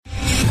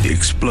The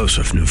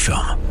explosive new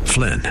film,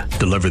 Flynn,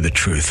 deliver the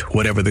truth,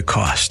 whatever the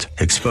cost,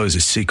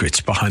 exposes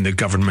secrets behind the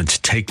government's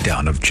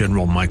takedown of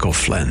General Michael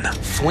Flynn.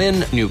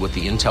 Flynn knew what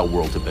the intel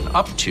world had been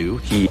up to.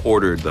 He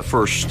ordered the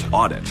first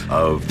audit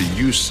of the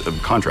use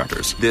of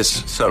contractors.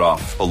 This set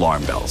off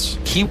alarm bells.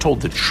 He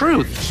told the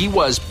truth. He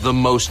was the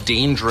most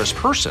dangerous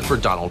person for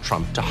Donald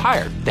Trump to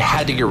hire. They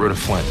had to get rid of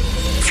Flynn.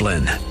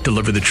 Flynn,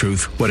 deliver the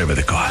truth, whatever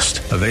the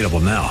cost. Available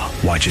now.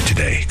 Watch it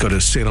today. Go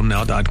to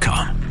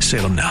salemnow.com.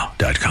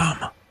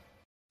 salemnow.com.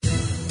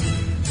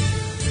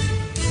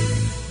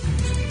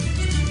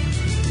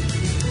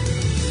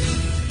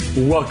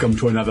 Welcome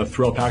to another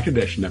thrill-packed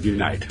edition of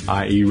Unite,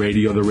 i.e.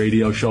 Radio, the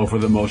radio show for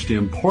the most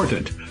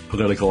important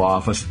political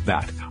office,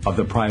 that of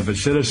the private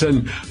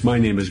citizen. My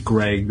name is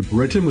Greg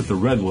Brittain with the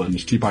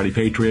Redlands Tea Party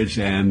Patriots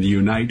and the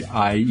Unite,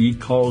 i.e.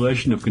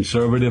 coalition of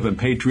conservative and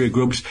patriot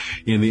groups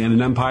in the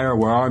Inland Empire,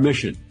 where our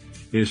mission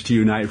is to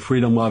unite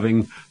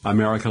freedom-loving,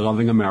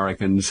 America-loving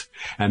Americans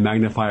and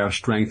magnify our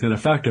strength and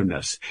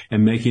effectiveness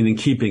in making and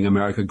keeping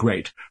America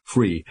great,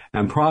 free,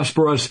 and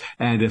prosperous.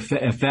 And if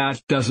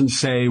that doesn't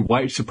say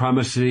white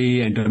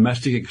supremacy and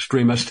domestic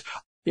extremist,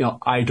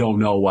 I don't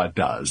know what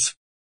does.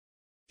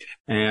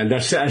 And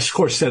that's, of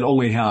course, said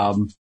only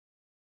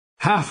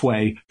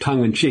halfway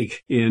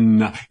tongue-in-cheek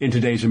in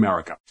today's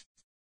America.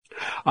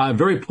 I'm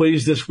very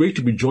pleased this week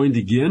to be joined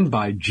again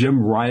by Jim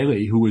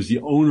Riley, who is the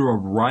owner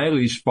of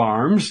Riley's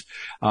Farms,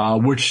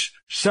 which,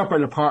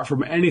 separate and apart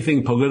from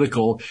anything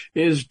political,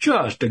 is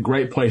just a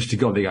great place to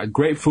go. They got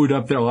great food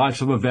up there, lots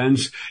of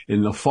events.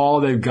 In the fall,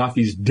 they've got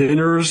these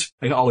dinners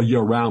all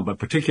year round, but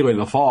particularly in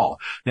the fall.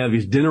 They have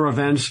these dinner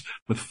events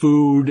with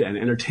food and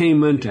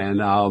entertainment, and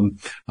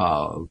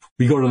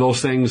we go to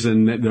those things,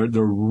 and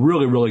they're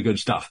really, really good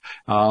stuff.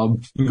 You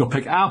can go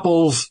pick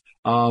apples.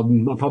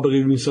 I'm probably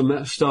leaving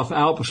some stuff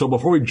out. So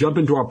before we jump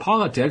into our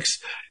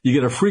politics, you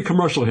get a free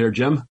commercial here,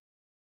 Jim.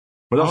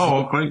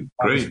 Oh, great.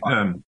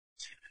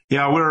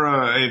 Yeah, we're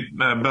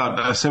about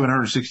a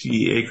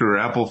 760-acre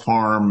apple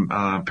farm,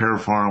 pear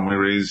farm. We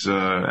raise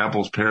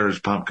apples,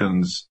 pears,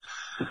 pumpkins,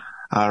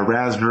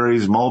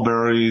 raspberries,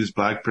 mulberries,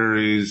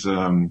 blackberries,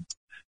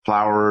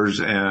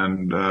 flowers,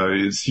 and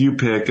it's you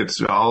pick.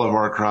 It's all of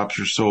our crops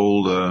are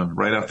sold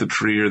right off the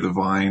tree or the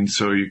vine,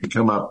 so you can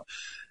come up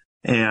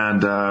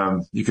and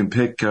you can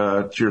pick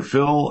to your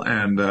fill.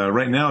 And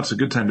right now it's a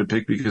good time to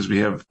pick because we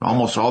have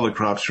almost all the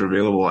crops are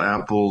available: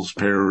 apples,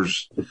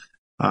 pears,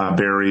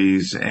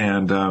 berries,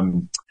 and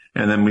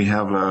then we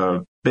have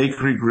a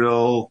bakery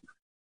grill,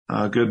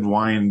 good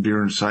wine,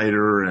 beer, and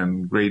cider,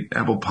 and great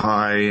apple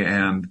pie.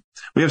 And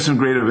we have some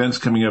great events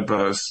coming up.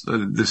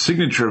 The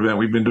signature event,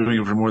 we've been doing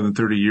it for more than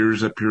 30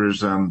 years up here,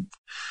 is The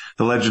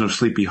Legend of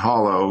Sleepy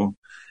Hollow.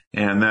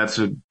 And that's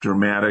a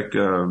dramatic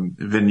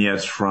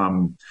vignettes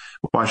from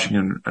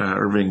Washington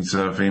Irving's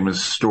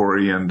famous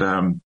story. And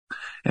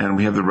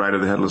we have the Ride of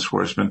the Headless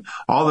Horseman.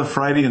 All the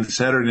Friday and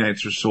Saturday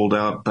nights are sold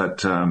out,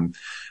 but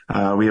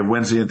we have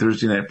Wednesday and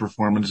Thursday night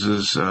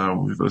performances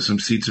with some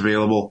seats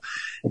available.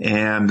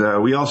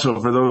 And we also,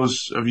 for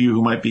those of you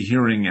who might be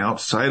hearing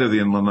outside of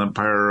the Inland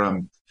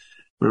Empire,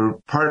 we're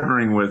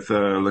partnering with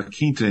La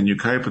Quinta in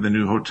Yucaipa, the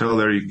new hotel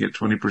there. You can get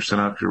 20%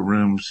 off your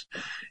rooms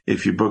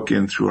if you book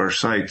in through our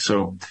site.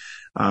 So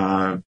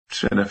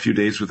spend a few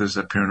days with us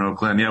at Perno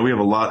Glen. Yeah, we have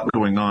a lot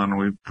going on.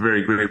 We're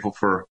very grateful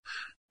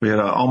we had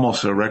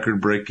almost a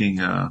record-breaking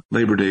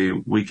Labor Day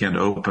weekend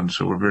open,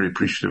 so we're very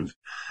appreciative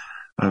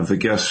of the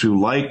guests who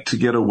like to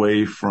get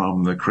away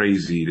from the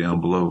crazy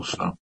down below.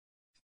 So.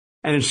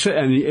 And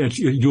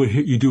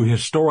you do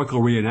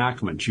historical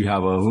reenactments. You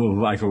have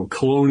a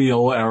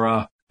colonial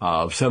era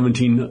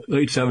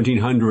late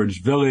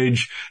 1700s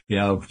village. You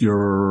have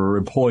your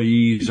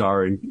employees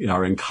are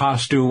in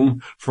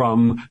costume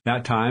from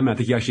that time. I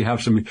think you actually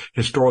have some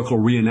historical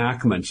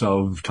reenactments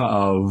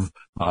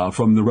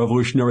from the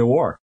Revolutionary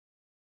War.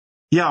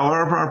 Yeah,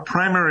 our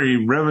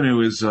primary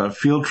revenue is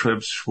field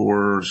trips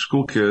for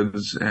school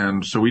kids,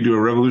 and so we do a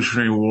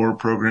Revolutionary War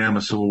program,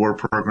 a Civil War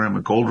program,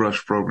 a Gold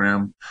Rush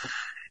program.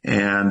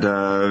 And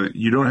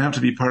you don't have to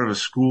be part of a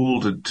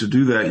school to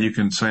do that. You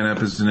can sign up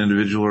as an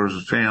individual or as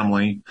a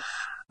family.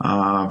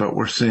 But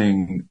we're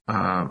seeing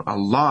a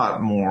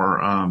lot more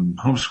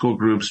homeschool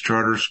groups,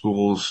 charter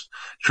schools,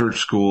 church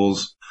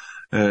schools.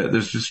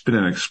 There's just been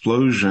an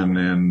explosion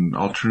in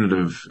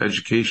alternative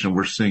education.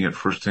 We're seeing it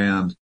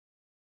firsthand.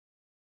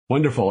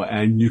 Wonderful.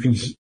 And you can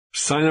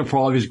sign up for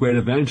all of these great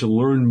events and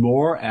learn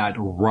more at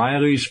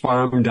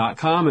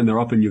Riley'sFarm.com. And they're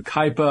up in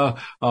Yucaipa,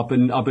 up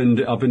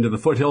into the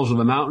foothills of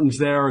the mountains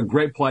there. A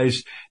great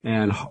place,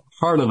 and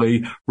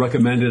heartily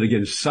recommend it.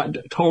 Again,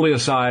 totally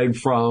aside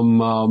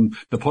from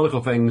the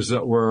political things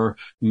that we're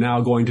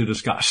now going to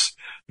discuss,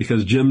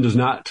 because Jim does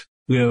not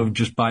live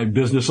just by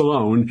business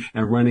alone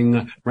and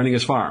running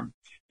his farm.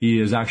 He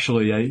is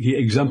actually he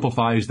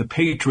exemplifies the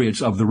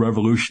patriots of the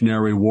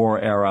Revolutionary War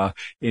era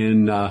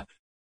in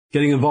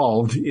getting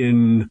involved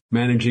in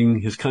managing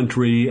his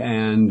country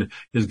and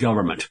his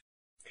government.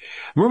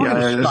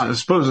 I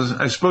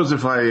suppose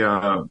if I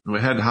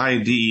had high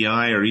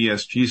DEI or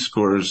ESG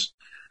scores,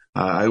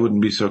 I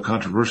wouldn't be so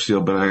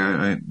controversial,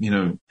 but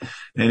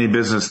any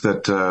business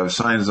that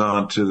signs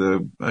on to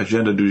the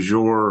agenda du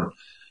jour,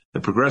 the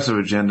progressive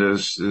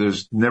agendas,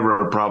 there's never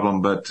a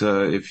problem. But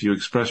if you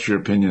express your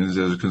opinions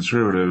as a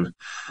conservative,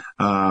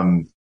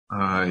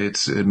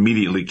 it's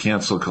immediately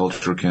cancel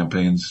culture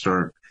campaigns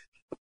start.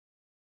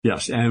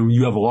 Yes, and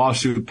you have a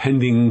lawsuit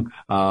pending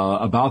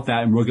about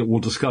that, and we'll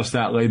discuss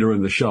that later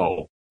in the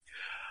show.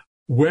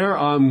 Where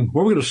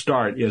we're going to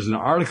start is an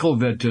article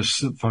that just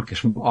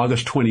from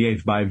August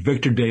 28th by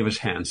Victor Davis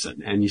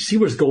Hanson, and you see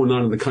what's going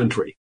on in the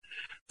country.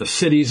 The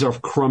cities are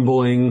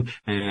crumbling,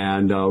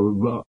 and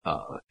I'll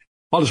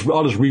just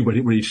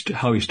read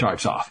how he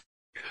starts off.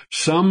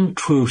 Some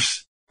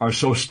truths are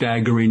so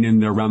staggering in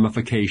their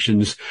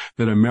ramifications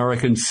that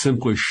Americans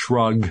simply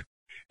shrug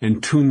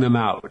and tune them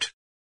out,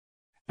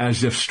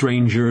 as if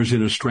strangers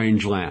in a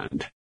strange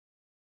land.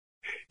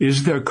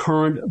 Is their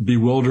current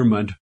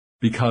bewilderment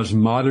because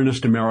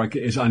modernist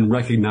America is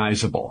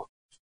unrecognizable?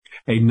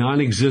 A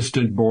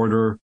non-existent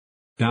border,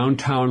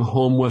 downtown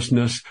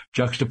homelessness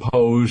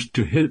juxtaposed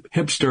to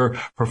hipster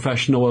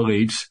professional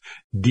elites,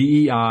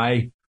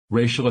 DEI,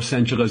 racial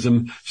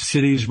essentialism,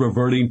 cities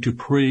reverting to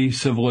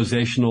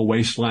pre-civilizational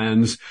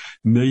wastelands,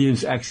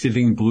 millions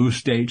exiting blue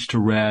states to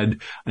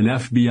red, an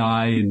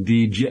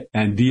FBI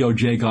and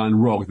DOJ gone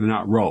rogue. They're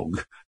not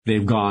rogue.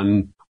 They've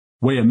gone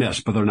way amiss,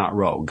 but they're not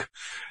rogue.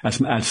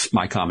 That's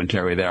my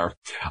commentary there.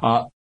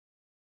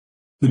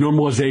 The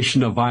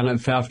normalization of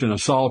violent theft and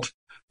assault,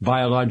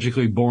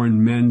 biologically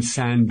born men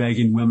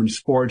sandbagging women's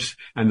sports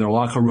and their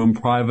locker room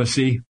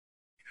privacy.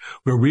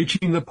 We're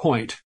reaching the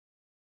point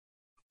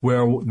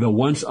where the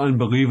once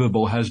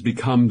unbelievable has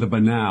become the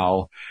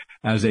banal,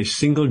 as a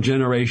single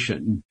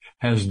generation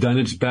has done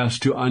its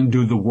best to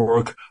undo the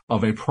work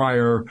of a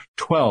prior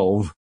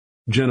 12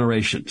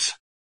 generations.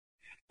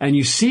 And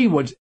you see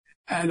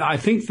and I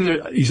think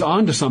that he's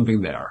on to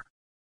something there,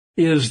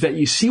 is that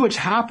you see what's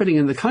happening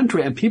in the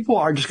country, and people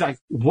are just like,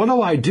 what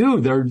do I do?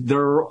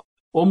 They're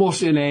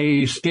almost in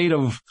a state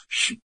of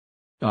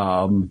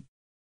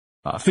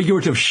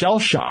figurative shell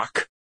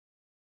shock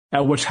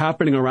at what's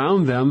happening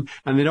around them,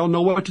 and they don't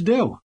know what to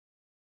do.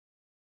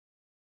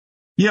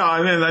 Yeah,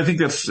 I mean, I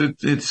think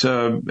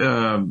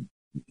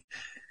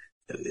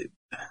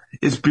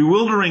it's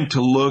bewildering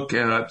to look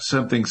at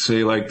something,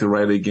 say, like the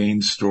Riley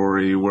Gaines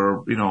story, where,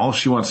 all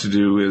she wants to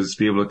do is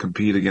be able to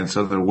compete against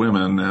other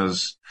women,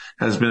 as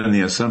has been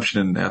the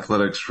assumption in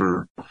athletics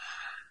for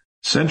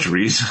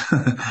centuries.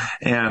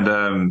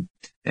 And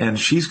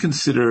she's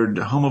considered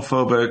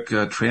homophobic,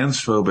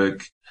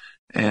 transphobic,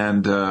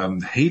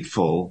 and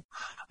hateful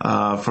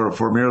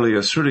for merely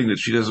asserting that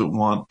she doesn't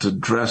want to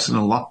dress in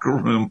a locker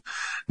room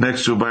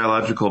next to a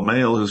biological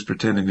male who's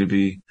pretending to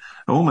be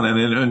a woman.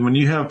 And when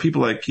you have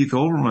people like Keith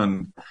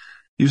Olbermann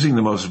using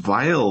the most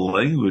vile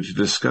language to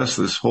discuss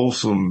this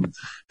wholesome,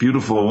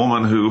 beautiful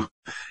woman who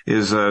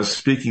is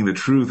speaking the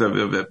truth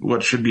of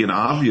what should be an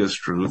obvious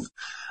truth,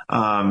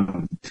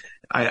 I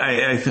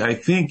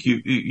think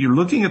you're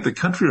looking at the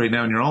country right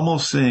now, and you're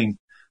almost seeing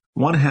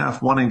one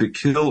half wanting to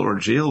kill or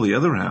jail the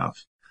other half.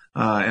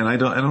 And I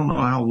don't know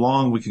how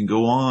long we can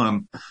go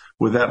on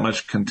with that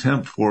much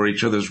contempt for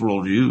each other's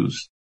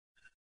worldviews.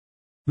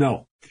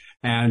 No.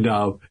 And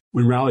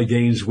when Riley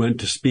Gaines went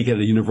to speak at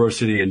a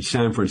university in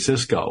San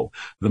Francisco,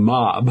 the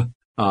mob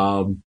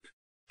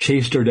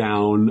chased her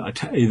down.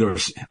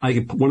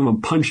 One of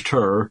them punched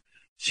her.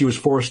 She was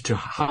forced to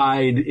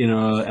hide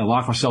and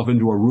lock herself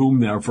into a room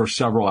there for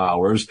several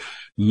hours.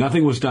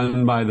 Nothing was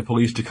done by the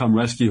police to come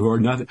rescue her.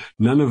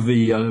 None of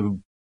the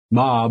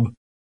mob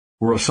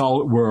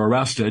were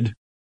arrested.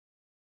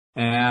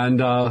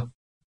 And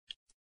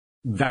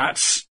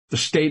that's the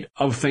state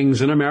of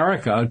things in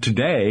America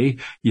today.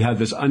 You have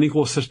this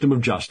unequal system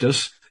of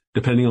justice,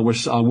 depending on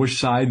which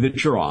side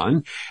that you're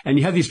on. And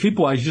you have these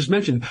people, as you just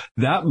mentioned,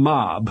 that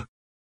mob,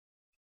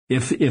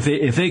 if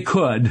they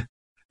could,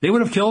 they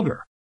would have killed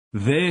her.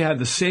 They had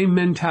the same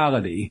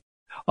mentality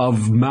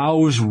of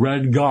Mao's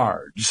Red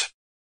Guards.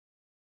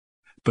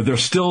 But they're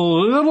still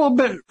a little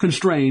bit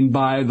constrained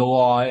by the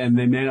law, and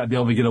they may not be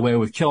able to get away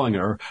with killing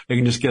her. They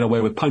can just get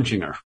away with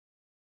punching her.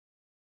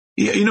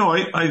 Yeah,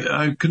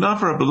 I can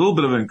offer up a little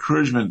bit of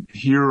encouragement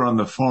here on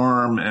the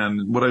farm,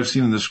 and what I've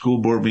seen in the school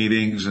board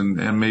meetings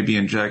and maybe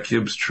in Jack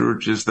Hibbs'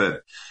 church is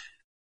that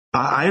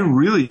I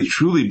really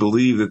truly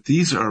believe that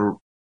these are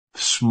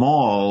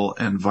small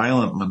and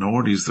violent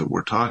minorities that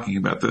we're talking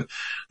about.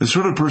 The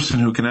sort of person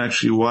who can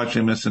actually watch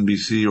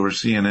MSNBC or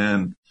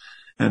CNN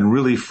and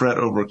really fret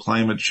over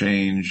climate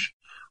change,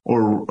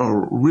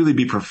 or really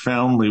be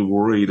profoundly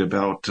worried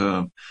about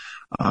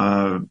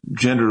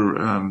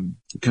gender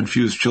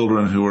confused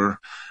children who are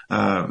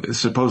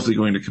supposedly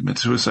going to commit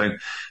suicide.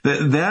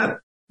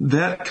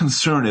 That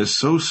concern is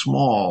so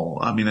small,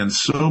 and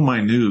so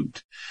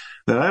minute,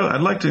 that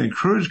I'd like to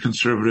encourage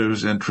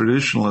conservatives and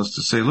traditionalists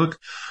to say, look,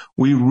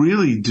 we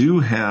really do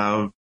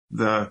have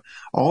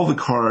all the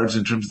cards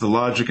in terms of the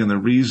logic and the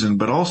reason,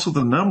 but also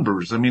the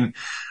numbers. I mean,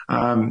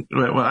 when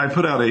I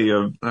put out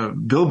a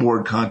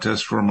billboard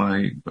contest for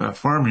my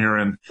farm here,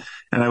 and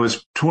I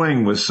was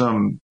toying with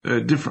some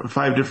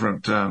five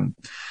different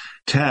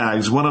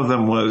tags. One of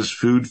them was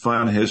food,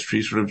 fun,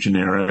 history, sort of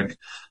generic.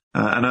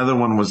 Another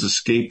one was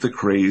escape the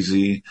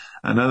crazy.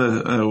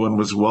 Another one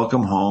was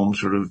welcome home,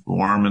 sort of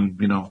warm and,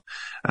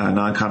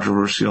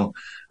 non-controversial.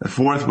 The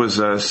fourth was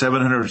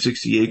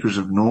 760 acres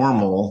of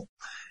normal.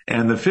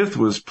 And the fifth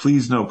was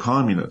please no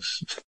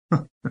communists.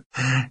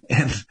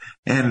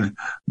 and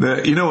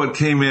what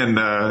came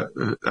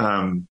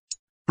in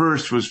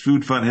first was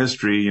food, fun,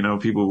 history.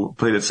 People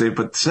played it safe.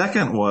 But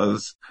second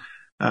was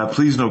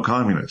please no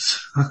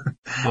communists.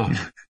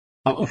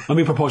 Let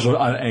me propose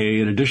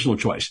an additional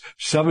choice: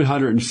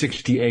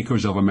 760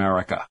 acres of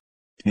America.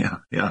 Yeah.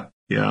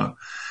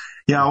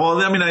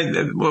 Well, I mean,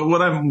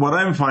 what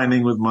I'm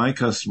finding with my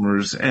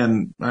customers,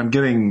 and I'm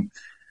getting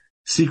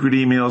secret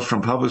emails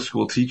from public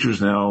school teachers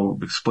now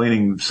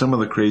explaining some of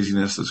the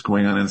craziness that's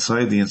going on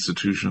inside the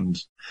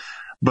institutions,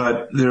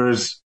 but there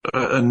is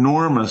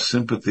enormous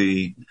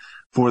sympathy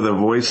for the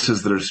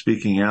voices that are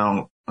speaking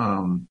out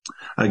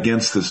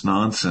against this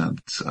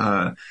nonsense.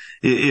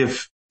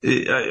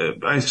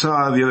 I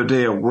saw the other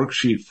day a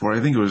worksheet for,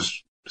 I think it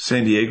was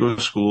San Diego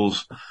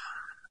schools.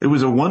 It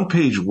was a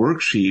one-page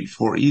worksheet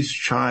for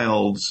each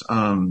child's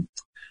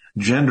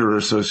gender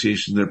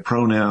association, their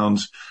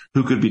pronouns,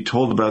 who could be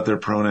told about their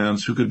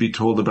pronouns, who could be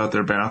told about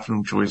their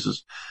bathroom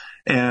choices.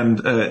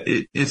 And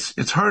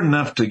it's hard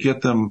enough to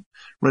get them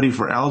ready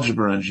for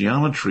algebra and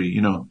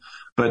geometry,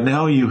 but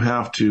now you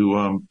have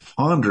to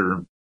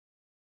ponder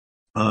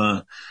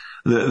the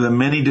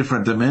many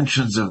different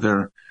dimensions of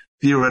their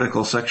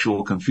theoretical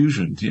sexual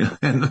confusion,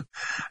 and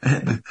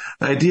the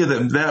idea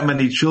that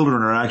many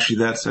children are actually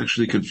that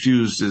sexually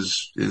confused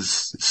is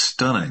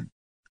stunning.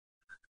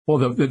 Well,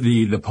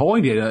 the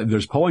polling data,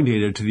 there's polling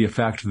data to the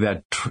effect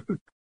that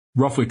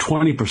roughly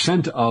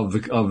 20% of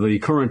the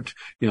current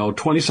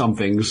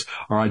 20-somethings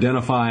are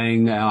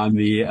identifying on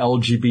the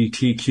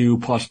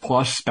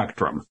LGBTQ++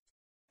 spectrum.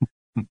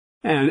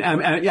 And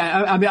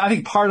I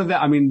think part of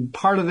that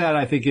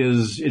I think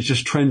is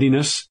just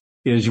trendiness.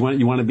 Is you want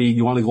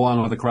to go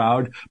along with the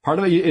crowd. Part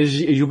of it is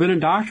you've been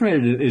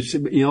indoctrinated.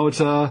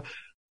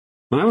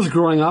 When I was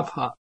growing up,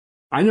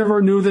 I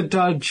never knew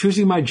that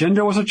choosing my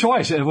gender was a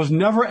choice. It was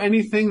never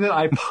anything that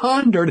I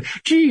pondered.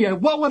 Gee,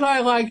 what would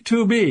I like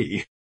to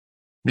be?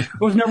 It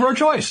was never a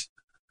choice.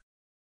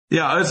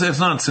 Yeah, it's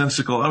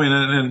nonsensical. I mean,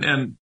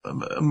 and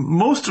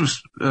most of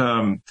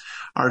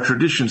our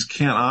traditions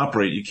can't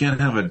operate. You can't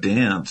have a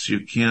dance.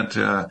 You can't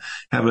have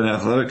an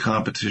athletic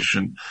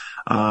competition.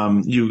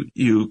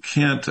 You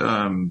can't.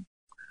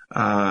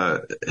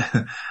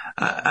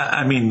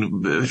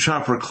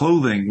 Shop for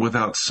clothing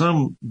without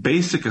some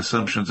basic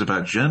assumptions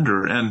about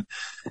gender,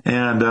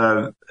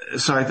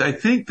 so I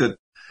think that.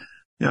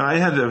 I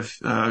had a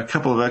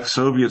couple of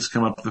ex-Soviets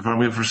come up to the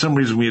farm. For some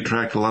reason, we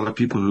attract a lot of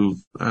people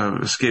who've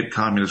escaped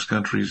communist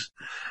countries.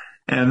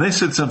 And they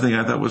said something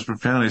I thought was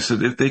profound. They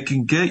said, if they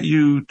can get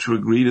you to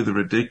agree to the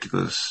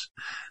ridiculous,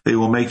 they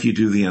will make you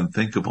do the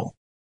unthinkable.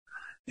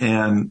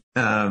 And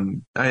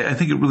I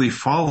think it really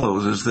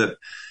follows is that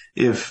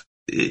if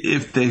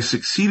they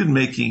succeed in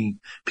making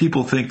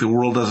people think the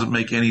world doesn't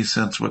make any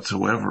sense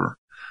whatsoever,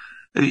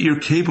 you're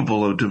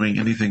capable of doing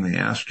anything they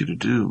ask you to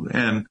do.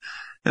 And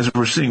as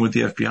we're seeing with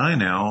the FBI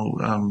now,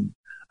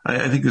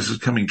 I think this is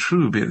coming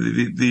true.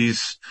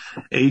 These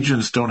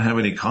agents don't have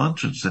any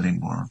conscience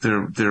anymore.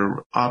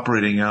 They're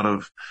operating out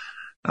of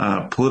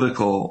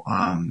political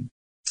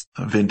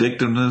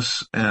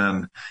vindictiveness,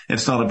 and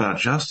it's not about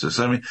justice.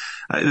 I mean,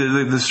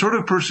 the sort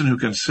of person who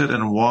can sit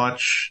and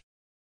watch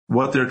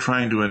what they're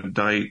trying to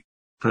indict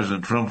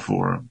President Trump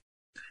for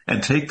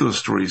and take those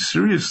stories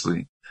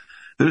seriously,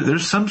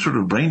 there's some sort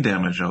of brain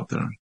damage out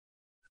there.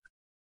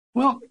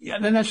 Well, yeah,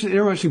 then that's an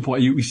interesting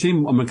point. I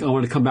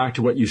want to come back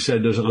to what you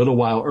said just a little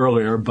while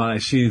earlier, but I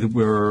see that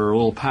we're a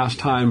little past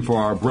time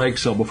for our break.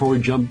 So before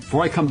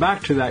I come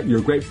back to that,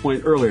 your great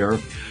point earlier,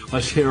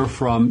 let's hear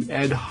from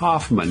Ed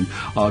Hoffman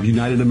of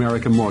United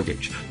American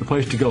Mortgage, the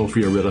place to go for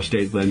your real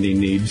estate lending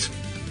needs.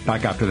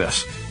 Back after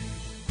this.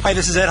 Hi,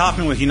 this is Ed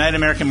Hoffman with United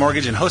American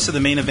Mortgage and host of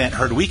the Main Event,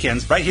 heard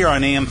weekends right here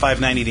on AM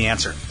 590 The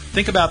Answer.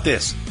 Think about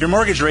this. Your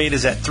mortgage rate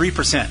is at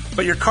 3%,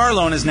 but your car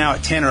loan is now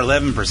at 10 or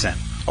 11%.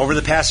 Over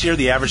the past year,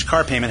 the average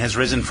car payment has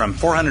risen from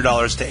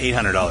 $400 to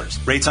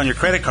 $800. Rates on your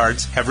credit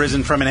cards have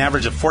risen from an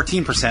average of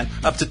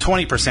 14% up to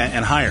 20%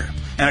 and higher.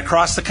 And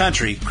across the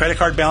country, credit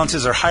card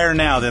balances are higher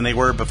now than they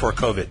were before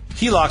COVID.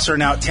 HELOCs are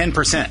now at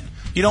 10%.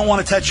 You don't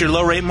want to touch your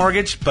low-rate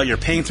mortgage, but you're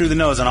paying through the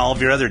nose on all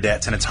of your other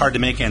debts, and it's hard to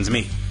make ends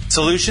meet.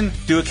 Solution?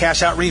 Do a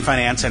cash-out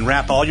refinance and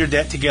wrap all your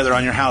debt together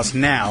on your house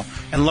now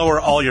and lower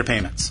all your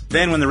payments.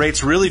 Then when the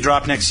rates really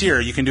drop next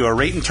year, you can do a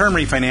rate and term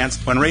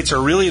refinance when rates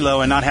are really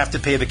low and not have to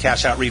pay the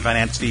cash-out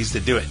refinance fees to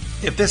do it.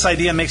 If this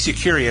idea makes you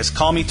curious,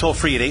 call me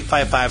toll-free at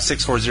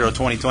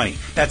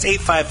 855-640-2020. That's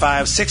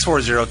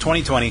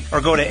 855-640-2020, or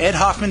go to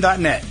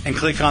edhoffman.net and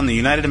click on the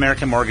United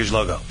American Mortgage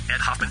logo.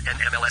 Ed Hoffman,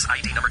 NMLS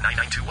ID number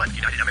 9921.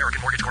 United American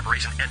Mortgage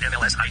Corporation,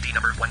 NMLS ID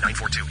number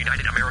 1942.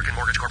 United American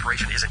Mortgage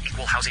Corporation is an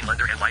equal housing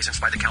lender and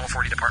licensed by the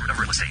California Department of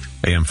Real Estate.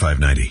 AM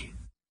 590,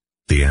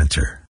 The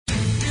Answer.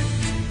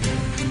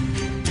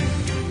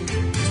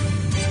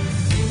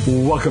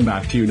 Welcome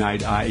back to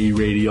Unite IE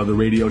Radio, the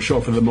radio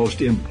show for the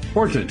most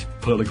important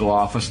political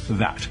office,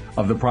 that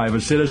of the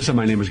private citizen.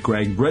 My name is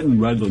Greg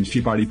Brittain, Redlands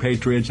Tea Party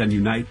Patriots and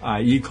Unite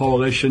IE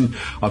coalition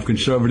of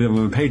conservative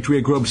and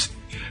patriot groups.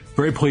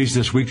 Very pleased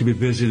this week to be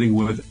visiting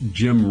with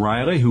Jim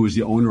Riley, who is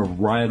the owner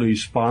of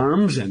Riley's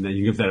Farms, and then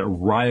you can get that at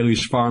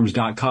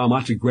rileysfarms.com.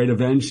 Lots of great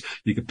events.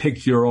 You can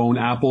pick your own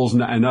apples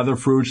and other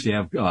fruits. They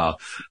have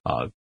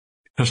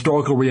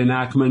historical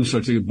reenactments, so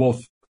it's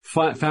both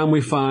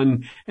family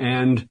fun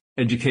and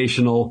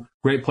educational.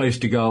 Great place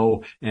to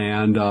go.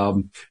 And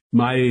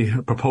my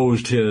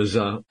proposed his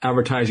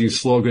advertising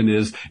slogan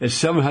is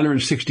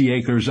 760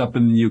 acres up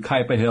in the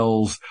Yucaipa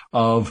Hills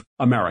of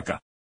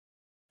America.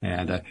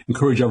 And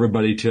encourage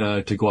everybody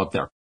to go up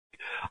there.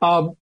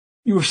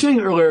 You were saying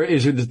earlier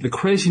is that the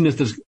craziness,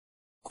 this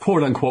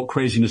quote unquote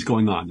craziness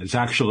going on. It's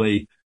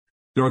actually,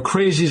 there are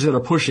crazies that are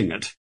pushing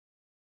it,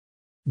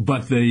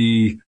 but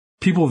the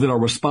people that are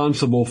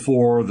responsible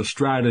for the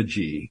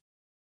strategy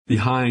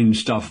behind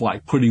stuff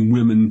like putting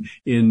men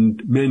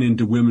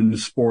into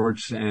women's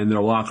sports and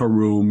their locker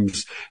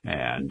rooms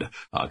and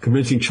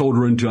convincing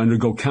children to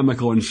undergo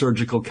chemical and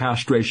surgical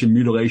castration,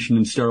 mutilation,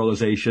 and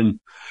sterilization.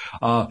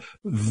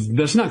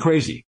 That's not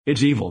crazy.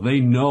 It's evil. They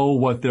know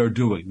what they're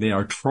doing. They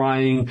are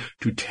trying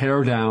to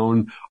tear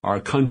down our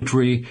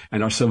country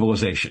and our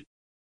civilization.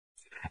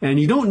 And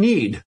you don't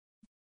need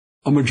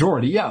a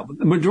majority. Yeah,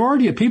 the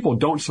majority of people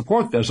don't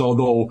support this,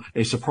 although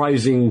a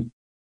surprising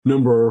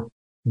number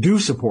do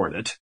support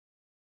it.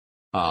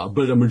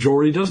 But a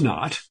majority does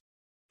not.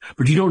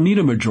 But you don't need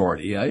a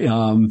majority.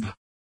 On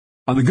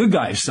the good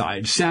guys'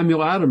 side,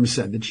 Samuel Adams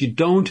said that you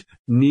don't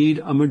need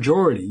a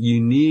majority. You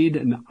need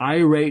an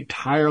irate,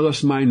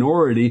 tireless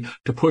minority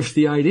to push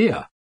the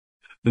idea.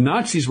 The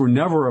Nazis were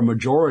never a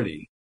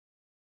majority.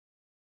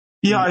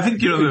 Yeah, I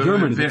think, in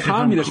Germany, the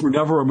communists were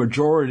never a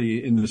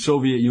majority in the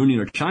Soviet Union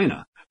or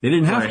China. They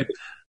didn't have to.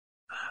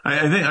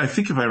 I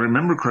think if I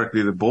remember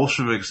correctly, the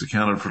Bolsheviks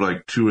accounted for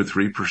like 2 or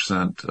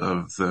 3%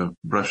 of the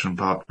Russian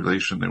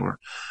population. They were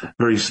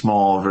very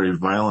small, very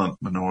violent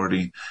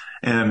minority.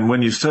 And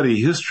when you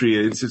study history,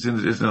 it's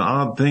an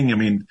odd thing. I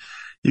mean,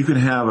 you can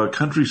have a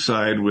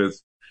countryside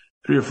with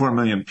 3 or 4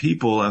 million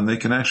people, and they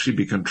can actually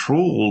be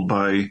controlled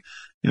by,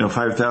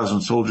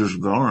 5,000 soldiers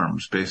with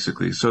arms,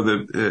 basically. So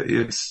that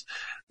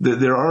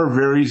there are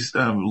very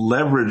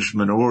leveraged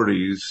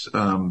minorities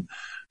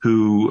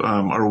who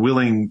are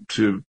willing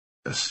to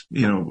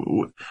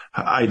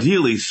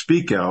ideally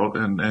speak out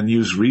and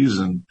use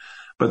reason,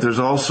 but there's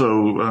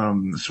also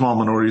small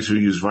minorities who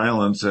use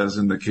violence, as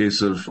in the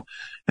case of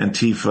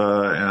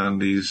Antifa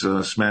and these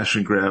smash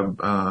and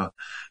grab,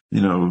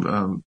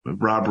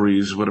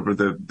 robberies, whatever,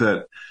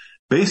 that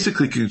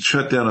basically can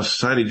shut down a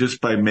society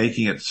just by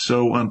making it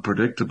so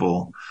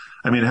unpredictable.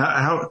 I mean,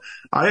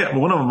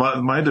 one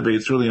of my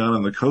debates early on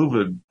in the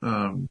COVID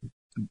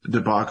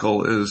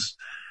debacle is,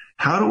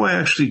 how do I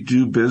actually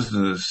do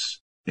business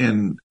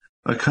in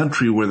a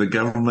country where the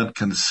government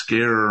can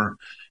scare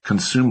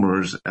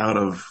consumers out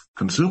of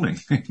consuming?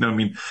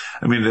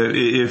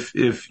 If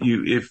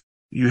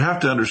you have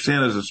to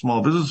understand as a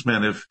small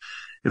businessman, if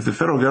the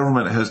federal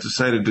government has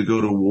decided to go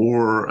to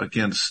war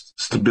against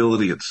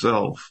stability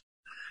itself,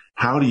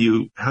 how do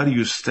you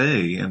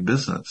stay in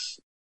business?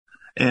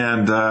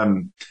 And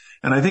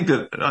I think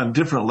that on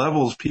different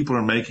levels, people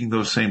are making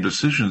those same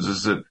decisions.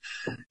 Is that,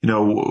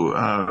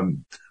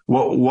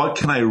 what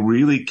can I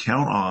really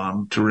count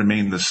on to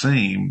remain the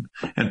same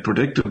and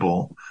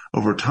predictable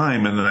over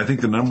time? And I think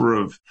the number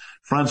of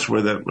fronts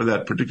where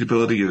that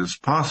predictability is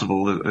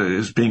possible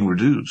is being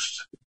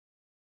reduced.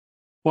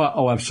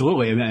 Well,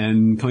 absolutely.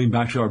 And coming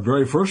back to our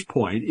very first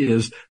point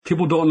is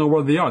people don't know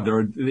where they are.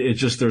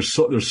 There's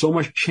so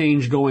much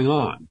change going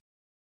on.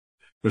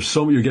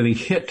 You're getting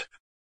hit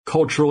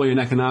culturally and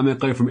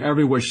economically from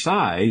every which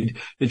side.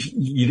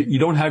 You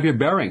don't have your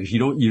bearings.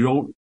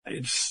 You're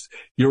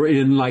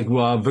in, like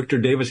Victor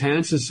Davis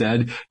Hanson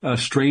said, a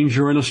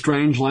stranger in a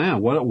strange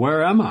land.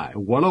 Where am I?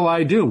 What do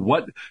I do?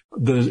 What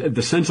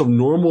the sense of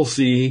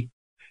normalcy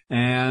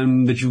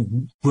and that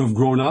you have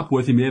grown up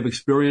with, you may have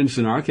experienced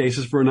in our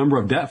cases for a number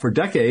of for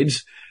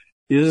decades,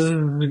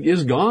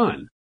 is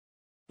gone.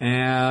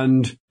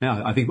 And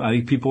yeah, I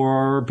think people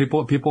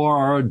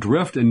are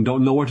adrift and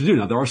don't know what to do.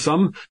 Now there are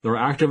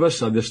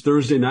activists. This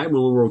Thursday night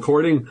when we're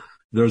recording,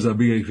 there's could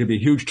be a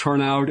huge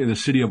turnout in the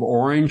city of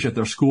Orange at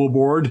their school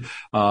board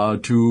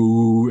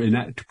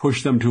to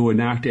push them to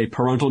enact a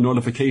parental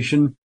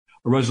notification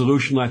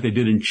resolution like they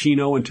did in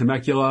Chino and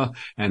Temecula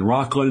and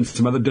Rockland and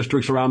some other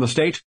districts around the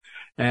state.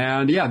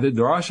 And yeah,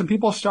 there are some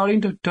people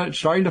starting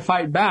to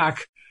fight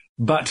back,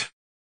 but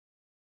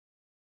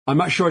I'm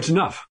not sure it's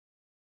enough.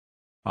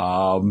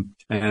 And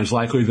it's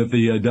likely that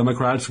the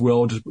Democrats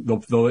will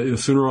they'll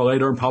sooner or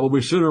later, and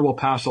probably sooner, will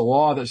pass a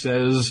law that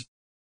says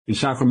in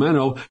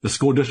Sacramento, the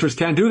school districts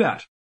can't do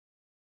that.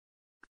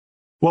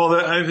 Well,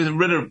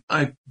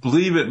 I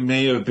believe it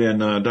may have been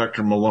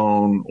Dr.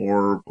 Malone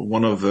or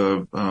one of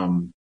the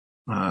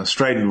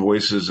strident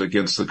voices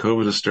against the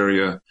COVID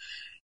hysteria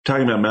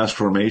talking about mass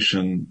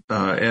formation.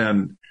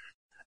 And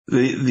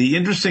the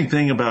interesting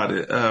thing about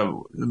it,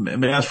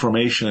 mass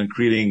formation and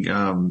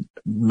creating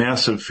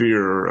massive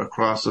fear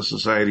across the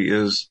society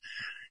is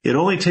it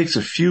only takes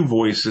a few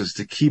voices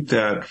to keep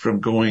that from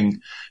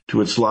going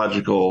to its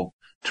logical,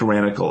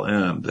 tyrannical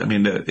end. I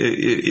mean,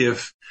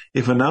 if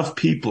enough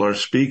people are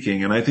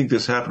speaking, and I think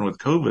this happened with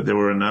COVID, there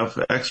were enough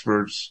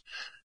experts,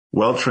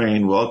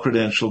 well-trained,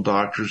 well-credentialed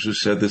doctors who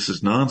said this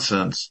is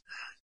nonsense.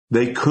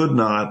 They could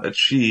not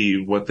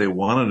achieve what they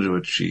wanted to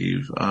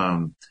achieve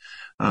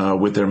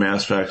with their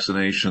mass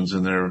vaccinations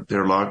and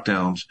their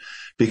lockdowns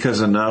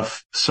because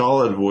enough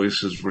solid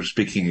voices were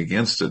speaking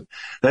against it.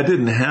 That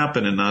didn't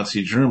happen in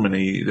Nazi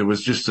Germany. There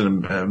was just a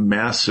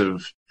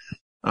massive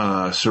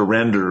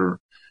surrender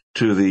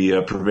to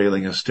the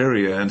prevailing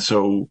hysteria. And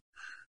so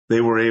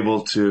they were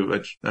able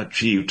to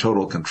achieve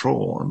total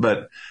control.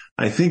 But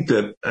I think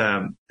that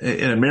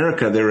in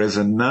America, there is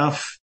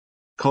enough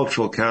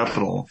cultural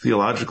capital,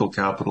 theological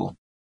capital,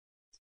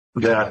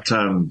 that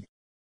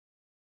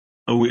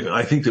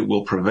I think that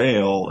will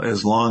prevail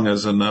as long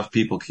as enough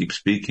people keep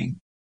speaking.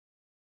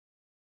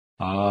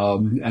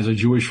 As a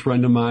Jewish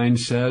friend of mine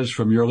says,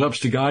 from your lips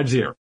to God's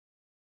ear.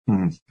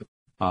 But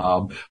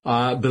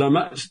I'm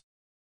not.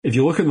 If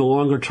you look in the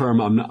longer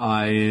term,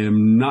 I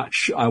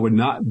would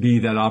not be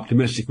that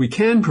optimistic. We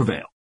can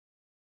prevail.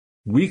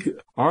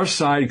 Our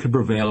side could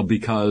prevail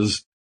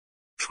because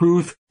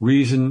truth,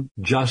 reason,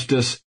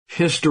 justice,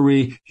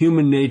 history,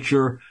 human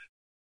nature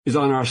is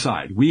on our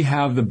side. We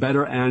have the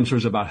better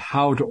answers about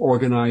how to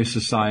organize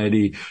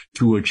society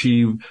to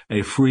achieve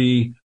a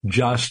free,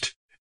 just,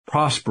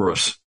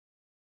 prosperous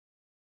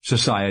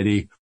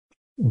society.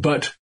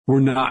 But we're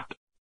not.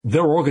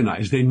 They're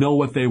organized. They know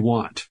what they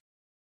want.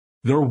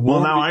 Well,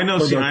 now I know.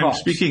 See,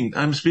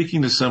 I'm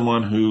speaking to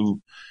someone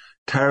who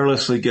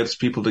tirelessly gets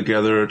people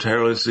together,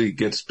 tirelessly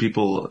gets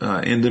people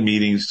into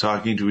meetings,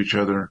 talking to each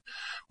other,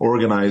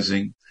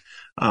 organizing.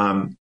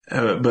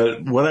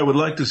 But what I would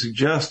like to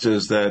suggest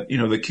is that,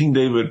 the King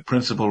David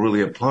principle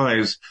really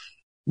applies.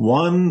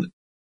 One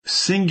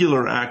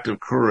singular act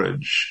of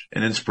courage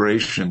and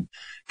inspiration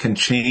can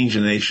change a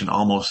nation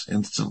almost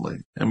instantly.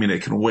 I mean,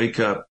 it can wake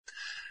up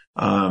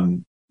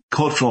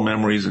cultural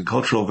memories and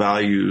cultural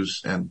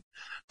values and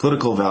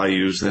political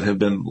values that have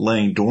been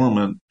laying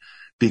dormant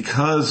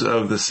because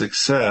of the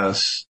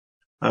success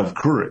of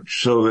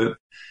courage. So that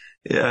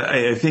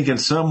I think in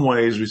some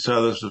ways we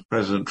saw this with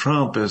President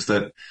Trump is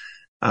that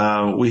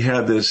we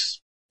had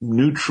this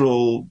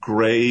neutral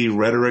gray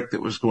rhetoric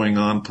that was going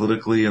on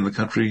politically in the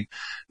country.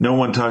 No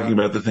one talking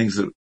about the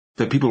things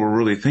that people were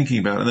really thinking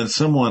about. And then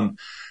someone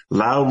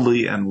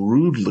loudly and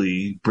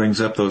rudely brings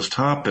up those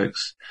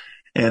topics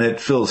and it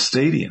fills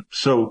stadiums.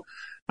 So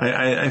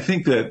I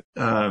think that,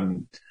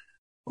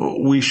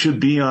 we should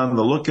be on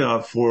the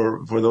lookout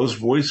for those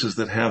voices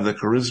that have the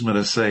charisma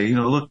to say,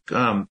 look,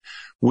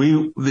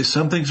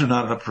 some things are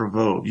not up for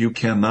vote. You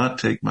cannot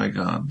take my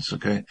guns.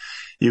 Okay.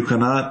 You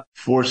cannot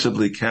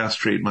forcibly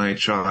castrate my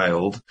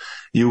child.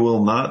 You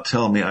will not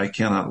tell me I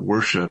cannot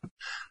worship.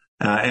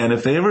 And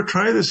if they ever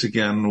try this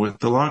again with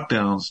the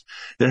lockdowns,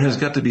 there has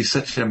got to be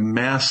such a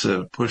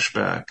massive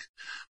pushback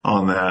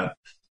on that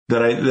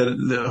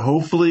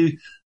hopefully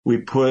we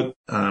put,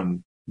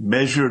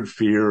 measured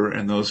fear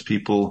in those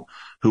people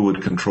who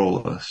would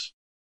control us.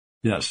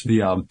 Yes,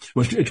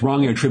 it's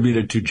wrongly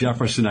attributed to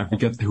Jefferson. I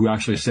forget who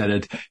actually said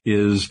it.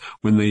 Is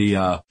when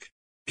the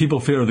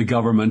people fear the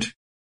government,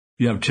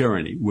 you have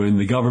tyranny. When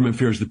the government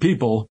fears the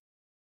people,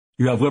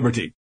 you have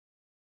liberty.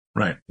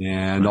 Right.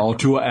 And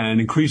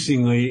and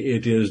increasingly,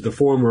 it is the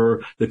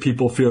former that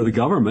people fear the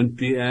government.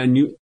 And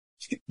you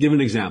give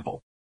an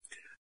example.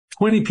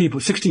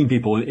 16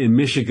 people in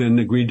Michigan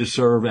agreed to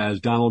serve as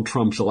Donald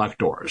Trump's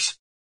electors.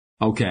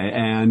 Okay,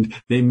 and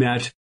they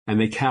met and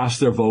they cast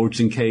their votes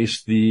in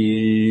case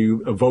the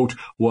vote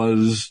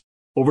was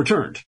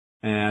overturned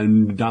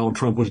and Donald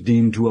Trump was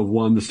deemed to have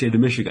won the state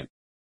of Michigan.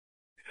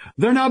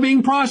 They're now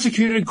being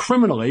prosecuted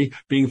criminally,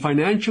 being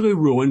financially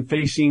ruined,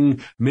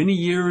 facing many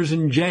years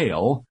in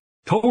jail,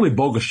 totally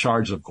bogus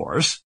charges, of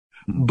course,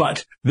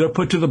 but they're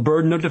put to the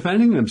burden of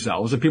defending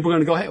themselves. And people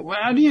are going to go, hey,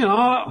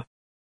 well,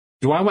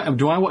 do I want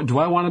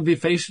to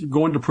be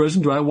going to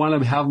prison? Do I want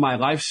to have my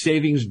life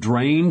savings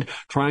drained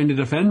trying to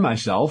defend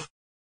myself?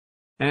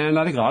 And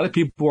I think a lot of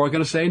people are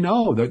going to say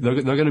no. They're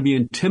going to be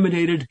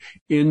intimidated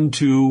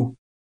into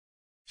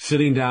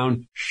sitting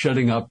down,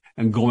 shutting up,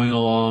 and going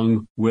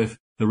along with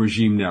the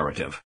regime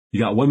narrative.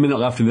 You got 1 minute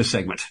left in this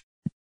segment.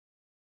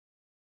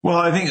 Well,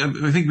 I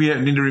think we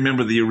need to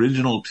remember the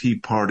original Tea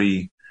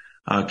Party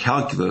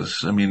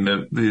calculus. I mean,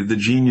 the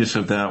genius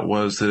of that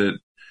was that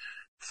it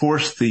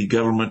forced the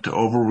government to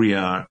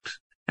overreact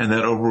and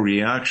that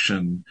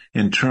overreaction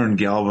in turn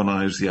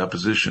galvanized the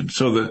opposition.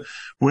 So that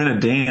we're in a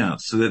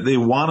dance, so that they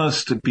want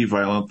us to be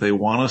violent. They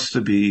want us to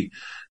be,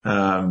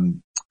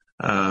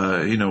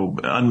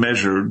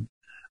 unmeasured.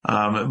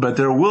 But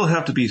there will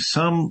have to be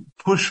some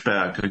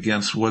pushback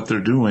against what they're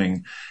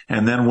doing.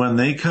 And then when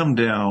they come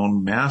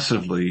down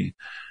massively,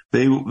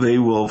 they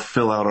will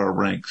fill out our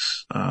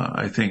ranks,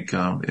 I think,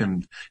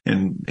 in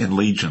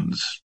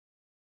legions.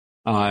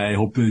 I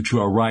hope that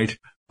you are right.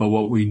 But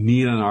what we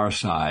need on our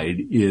side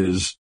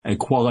is a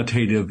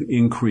qualitative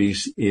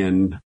increase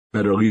in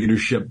better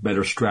leadership,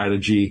 better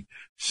strategy,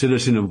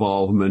 citizen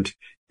involvement,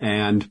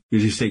 and,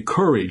 as you say,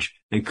 courage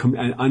and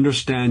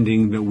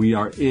understanding that we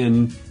are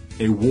in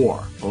a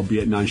war,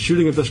 albeit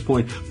non-shooting at this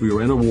point. We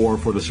are in a war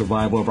for the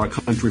survival of our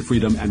country,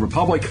 freedom, and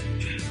republic.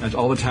 That's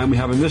all the time we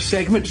have in this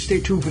segment.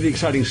 Stay tuned for the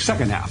exciting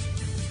second half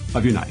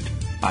of Unite,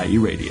 IE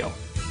Radio.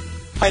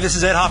 Hi, this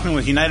is Ed Hoffman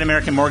with United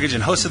American Mortgage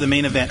and host of the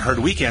main event Heard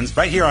Weekends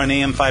right here on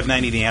AM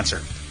 590 The Answer.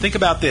 Think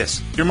about this.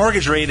 Your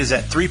mortgage rate is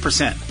at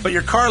 3%, but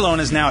your car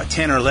loan is now at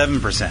 10 or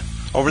 11%.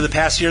 Over the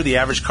past year, the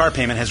average car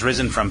payment has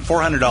risen from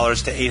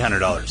 $400 to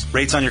 $800.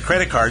 Rates on your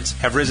credit cards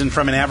have risen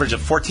from an average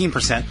of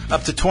 14%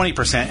 up to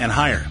 20% and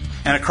higher.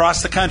 And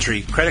across the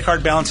country, credit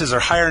card balances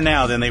are higher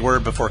now than they were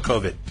before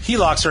COVID.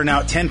 HELOCs are now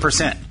at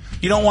 10%.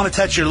 You don't want to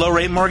touch your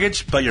low-rate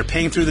mortgage, but you're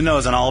paying through the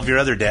nose on all of your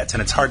other debts,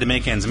 and it's hard to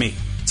make ends meet.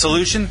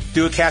 Solution?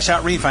 Do a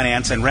cash-out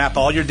refinance and wrap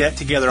all your debt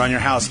together on your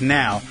house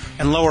now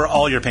and lower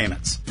all your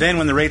payments. Then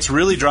when the rates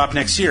really drop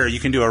next year, you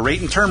can do a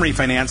rate and term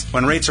refinance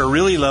when rates are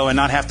really low and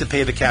not have to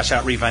pay the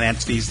cash-out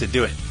refinance fees to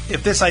do it.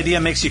 If this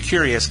idea makes you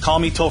curious, call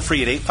me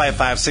toll-free at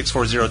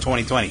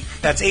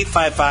 855-640-2020. That's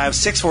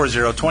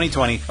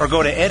 855-640-2020, or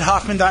go to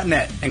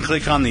edhoffman.net and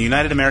click on the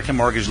United American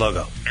Mortgage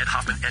logo. Ed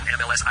Hoffman,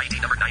 NMLS ID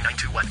number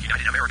 9921.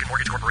 United American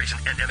Mortgage Corporation,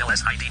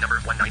 NMLS ID number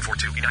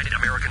 1942. United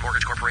American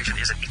Mortgage Corporation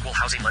is an equal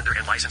housing lender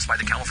and licensed by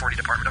the California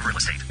Department of Real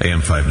Estate.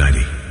 AM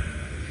 590,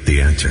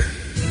 The Answer.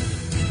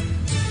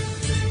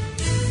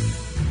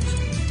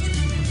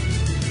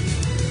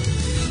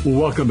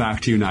 Welcome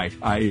back to Unite,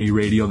 IE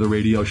Radio, the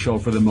radio show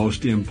for the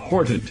most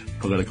important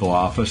political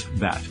office,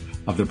 that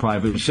of the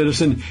private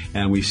citizen.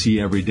 And we see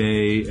every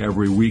day,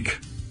 every week,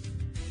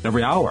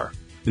 every hour,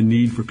 the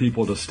need for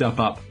people to step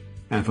up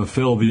and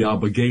fulfill the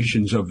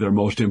obligations of their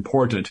most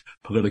important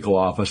political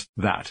office,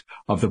 that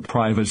of the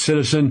private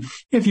citizen,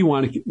 if you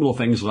want little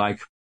things like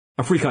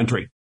a free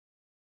country.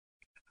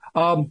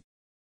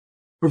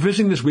 We're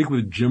visiting this week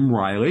with Jim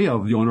Riley,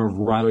 the owner of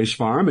Riley's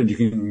Farm, and you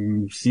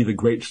can see the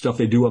great stuff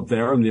they do up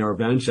there in their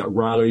events at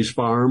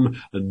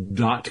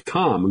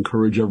rileysfarm.com.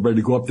 Encourage everybody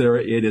to go up there.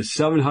 It is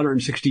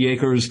 760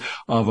 acres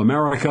of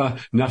America,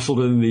 nestled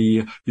in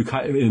the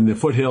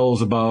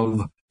foothills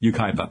above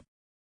Yucaipa.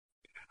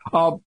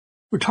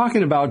 We're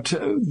talking about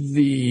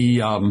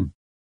the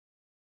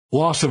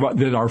loss of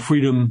that our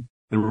freedom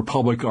and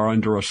republic are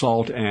under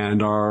assault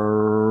and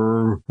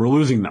we're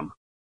losing them.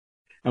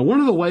 And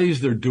one of the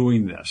ways they're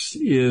doing this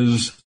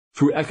is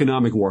through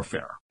economic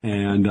warfare.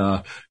 And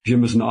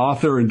Jim is an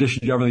author, in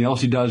addition to everything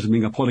else he does,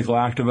 being a political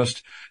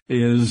activist,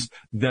 is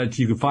that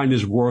you can find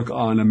his work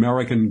on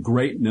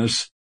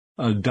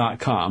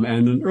AmericanGreatness.com.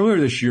 And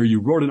earlier this year,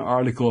 you wrote an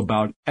article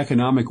about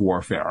economic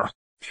warfare.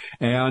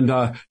 And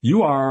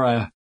you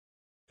are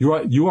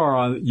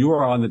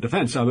on the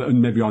defense,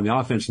 maybe on the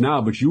offense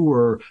now, but you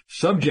were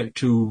subject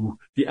to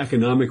the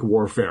economic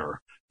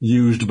warfare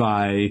used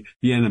by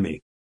the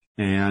enemy.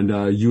 And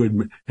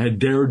you had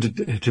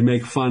dared to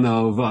make fun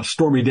of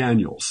Stormy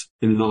Daniels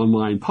in an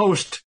online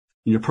post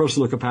in your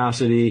personal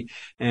capacity,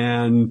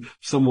 and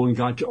someone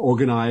got to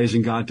organize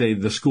and got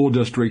the school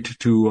district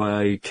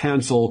to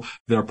cancel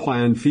their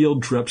planned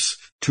field trips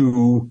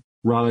to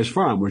Riley's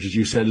Farm, which, as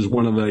you said, is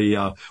one of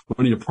your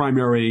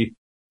primary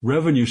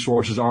revenue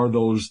sources are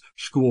those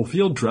school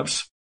field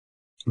trips.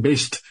 And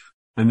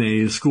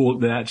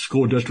that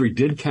school district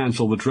did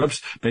cancel the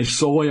trips based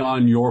solely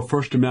on your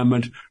First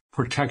Amendment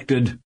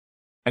protected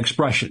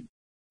expression.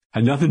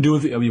 Had nothing to do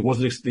with it. I mean, it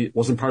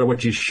wasn't part of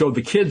what you showed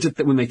the kids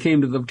when they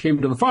came to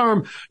the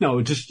farm.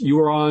 No, just you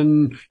were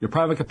on your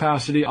private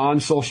capacity on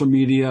social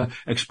media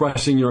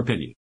expressing your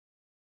opinion.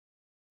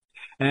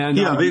 And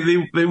yeah,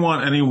 they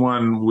want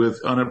anyone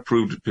with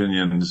unapproved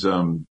opinions,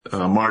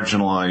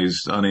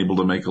 marginalized, unable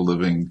to make a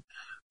living,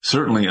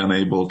 certainly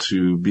unable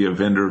to be a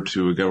vendor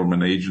to a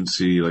government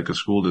agency like a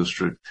school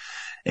district.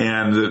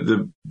 And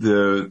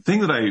the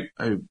thing that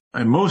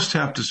I most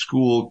have to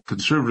school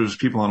conservatives,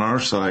 people on our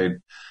side,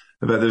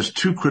 about there's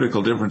two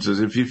critical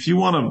differences. If you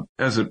want to,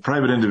 as a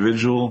private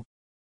individual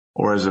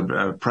or as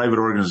a private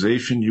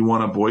organization, you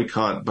want to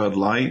boycott Bud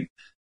Light,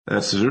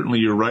 that's certainly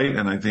your right,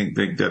 and I think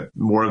that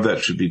more of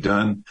that should be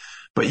done.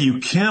 But you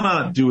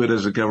cannot do it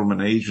as a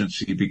government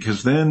agency,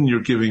 because then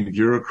you're giving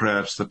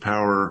bureaucrats the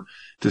power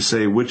to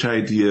say which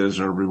ideas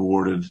are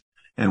rewarded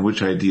and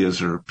which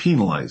ideas are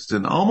penalized.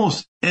 And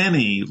almost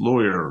any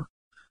lawyer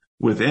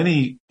with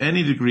any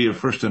degree of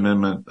First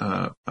Amendment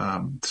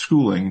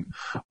schooling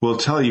will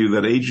tell you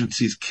that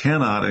agencies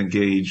cannot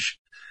engage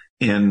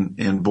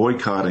in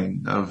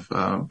boycotting of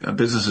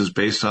businesses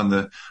based on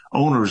the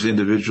owner's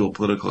individual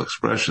political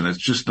expression. It's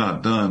just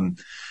not done.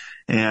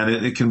 And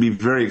it can be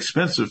very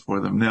expensive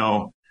for them.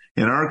 Now,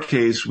 in our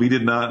case, we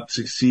did not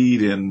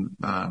succeed in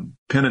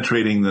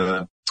penetrating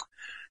the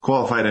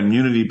qualified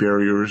immunity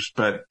barriers,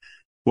 but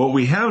what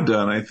we have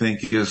done, I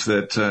think, is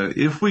that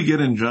if we get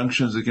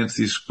injunctions against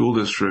these school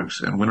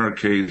districts and win our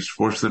case,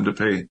 force them to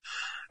pay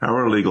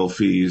our legal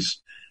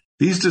fees,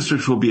 these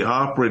districts will be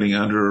operating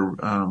under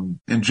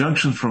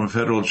injunctions from a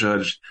federal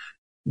judge.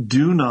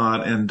 Do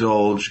not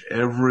indulge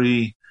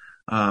every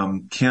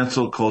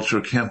cancel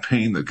culture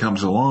campaign that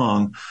comes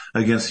along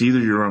against either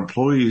your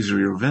employees or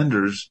your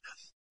vendors,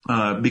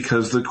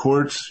 because the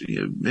courts,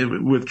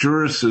 with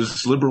jurists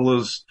as liberal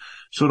as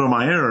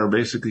Sotomayor, are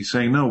basically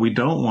saying, no, we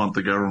don't want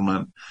the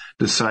government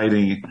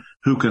deciding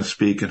who can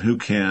speak and who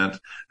can't,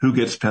 who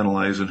gets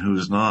penalized and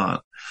who's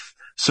not.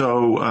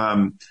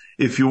 So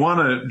if you want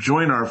to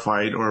join our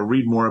fight or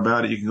read more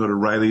about it, you can go to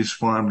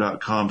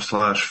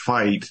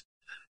rileysfarm.com/fight.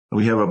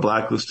 We have a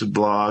blacklisted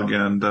blog,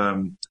 and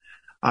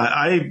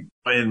I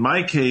in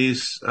my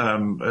case,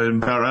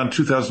 around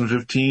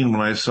 2015,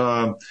 when I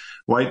saw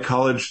white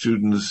college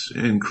students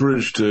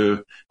encouraged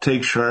to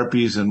take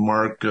Sharpies and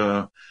mark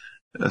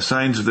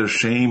signs of their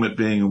shame at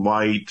being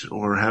white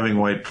or having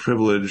white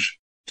privilege,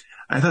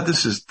 I thought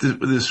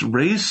this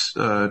race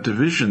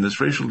division, this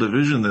racial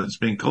division that's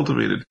being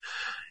cultivated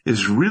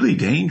is really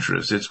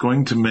dangerous. It's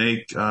going to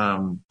make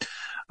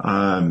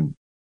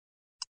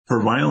for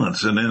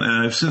violence. And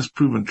I've since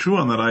proven true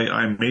on that.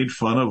 I made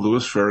fun of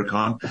Louis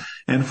Farrakhan,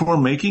 and for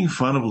making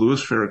fun of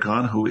Louis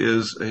Farrakhan, who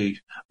is a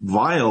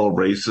vile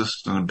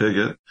racist and a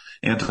bigot,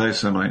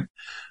 anti-Semite,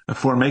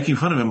 for making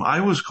fun of him,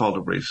 I was called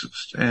a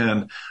racist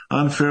and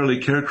unfairly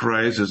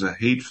characterized as a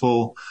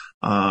hateful,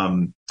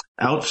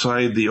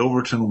 outside the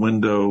Overton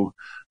window,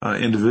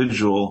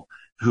 individual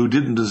who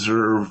didn't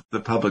deserve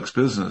the public's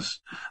business.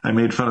 I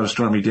made fun of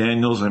Stormy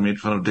Daniels. I made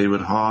fun of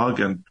David Hogg,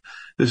 and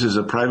this is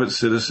a private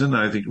citizen.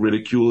 I think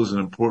ridicule is an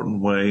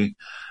important way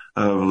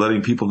of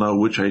letting people know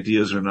which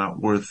ideas are not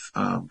worth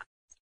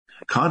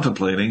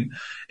contemplating.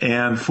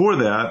 And for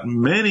that,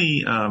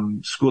 many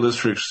school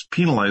districts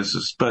penalize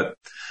this. But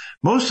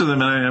most of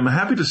them, and I'm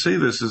happy to say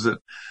this, is that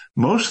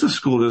most of the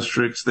school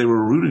districts, they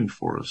were rooting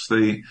for us.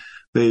 They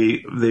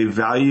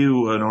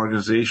value an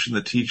organization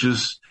that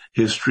teaches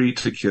history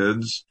to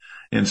kids,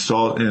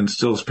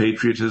 instills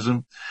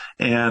patriotism,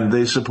 and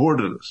they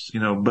supported us,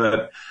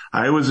 but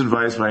I was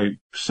advised by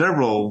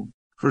several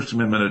First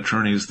Amendment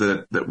attorneys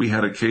that we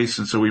had a case,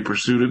 and so we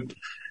pursued it,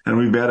 and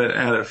we've been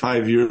at it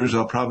 5 years.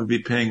 I'll probably be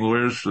paying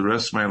lawyers for the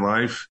rest of my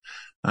life.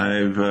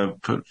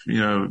 I've put,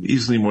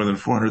 easily more than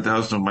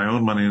 $400,000 of my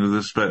own money into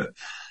this, but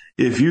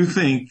if you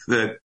think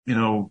that,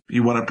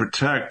 you want to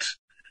protect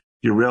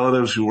your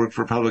relatives who work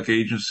for public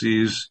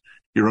agencies,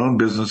 your own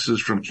businesses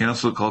from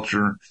cancel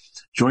culture,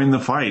 join the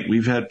fight.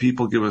 We've had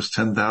people give us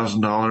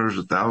 $10,000,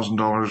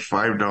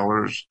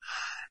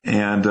 $1,000,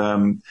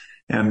 $5.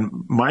 And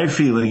my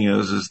feeling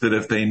is that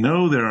if they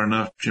know there are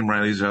enough Jim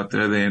Rileys out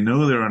there, they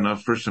know there are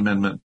enough First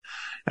Amendment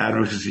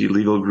advocacy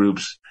legal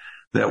groups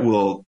that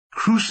will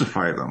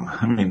crucify them.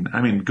 I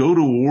mean, go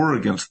to war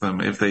against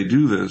them if they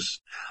do this,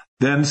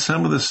 then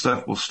some of this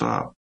stuff will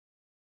stop.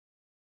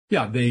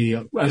 Yeah,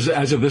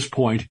 as of this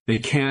point, they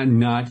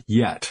cannot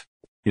yet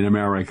in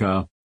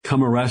America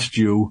come arrest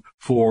you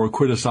for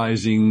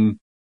criticizing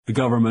the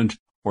government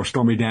or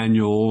Stormy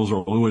Daniels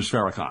or Louis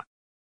Farrakhan.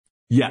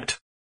 Yet.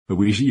 But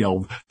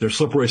their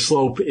slippery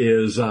slope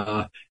is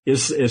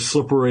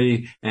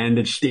slippery and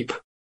it's steep.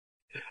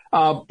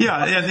 And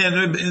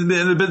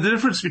the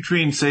difference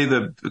between, say,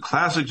 the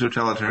classic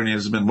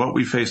totalitarianism and what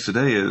we face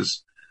today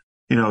is,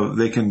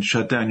 they can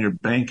shut down your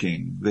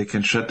banking. They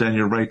can shut down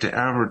your right to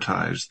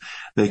advertise.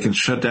 They can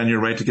shut down your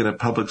right to get a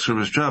public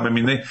service job. I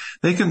mean,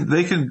 they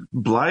can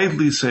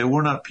blithely say,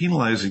 we're not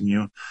penalizing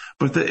you.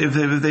 But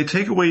if they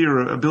take away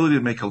your ability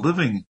to make a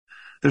living,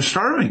 they're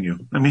starving you.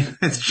 I mean,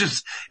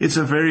 it's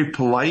a very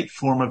polite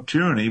form of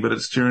tyranny, but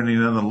it's tyranny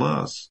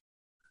nonetheless.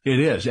 It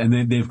is.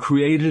 And they've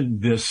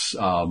created this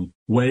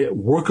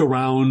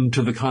workaround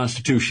to the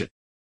Constitution.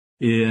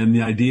 And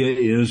the idea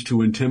is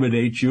to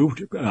intimidate you,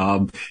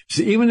 so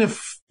even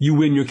if you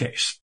win your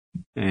case.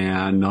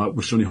 And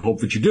we certainly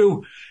hope that you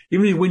do.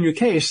 Even if you win your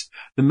case,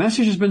 the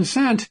message has been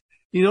sent.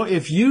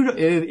 If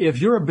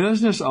you're a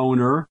business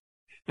owner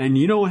and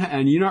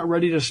you're not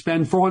ready to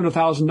spend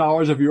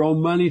 $400,000 of your own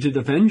money to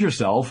defend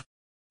yourself,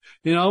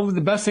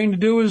 the best thing to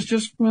do is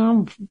just,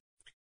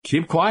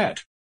 keep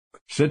quiet.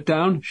 Sit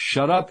down,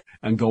 shut up,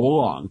 and go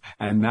along.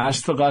 And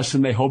that's the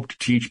lesson they hope to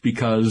teach,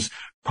 because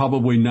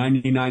probably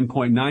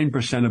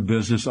 99.9% of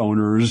business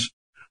owners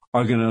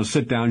are going to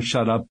sit down,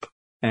 shut up,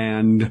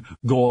 and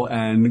go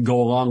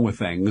along with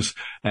things.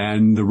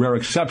 And the rare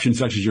exception,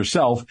 such as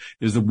yourself,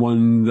 is the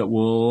one that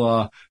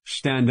will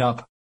stand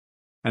up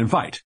and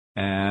fight.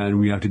 And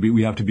we have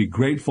to be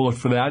grateful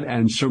for that,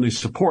 and certainly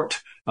support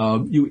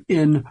you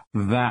in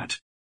that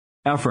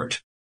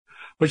effort.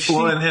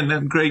 Well,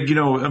 and Greg,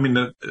 I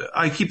mean,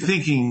 I keep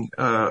thinking,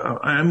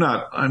 I'm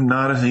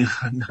not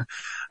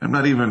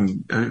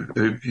even,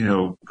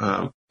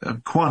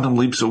 quantum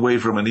leaps away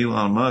from an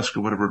Elon Musk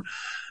or whatever.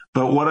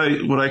 But what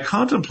I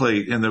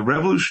contemplate in the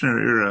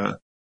Revolutionary era,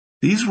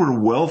 these were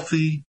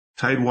wealthy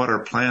tidewater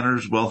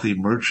planners, wealthy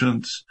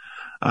merchants,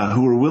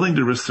 who were willing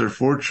to risk their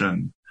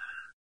fortune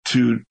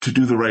to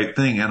do the right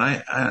thing. And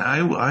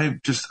I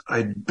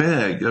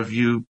beg of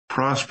you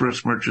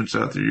prosperous merchants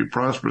out there, you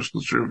prosperous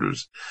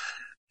conservatives,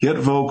 get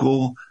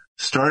vocal,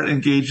 start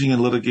engaging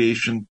in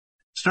litigation,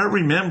 start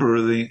remember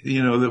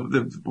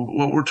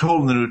what we're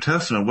told in the New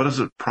Testament. What does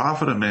it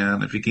profit a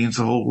man if he gains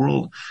the whole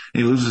world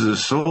and he loses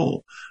his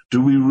soul?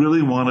 Do we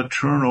really want to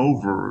turn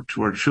over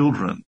to our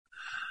children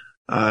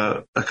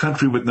a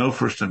country with no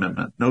First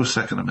Amendment, no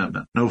Second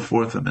Amendment, no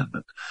Fourth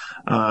Amendment?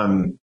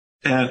 And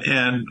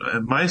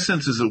my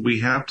sense is that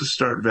we have to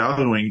start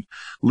valuing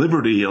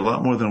liberty a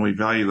lot more than we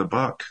value the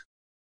buck.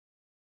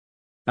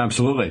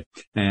 Absolutely.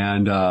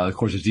 And, of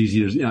course, it's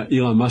easy to,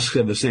 Elon Musk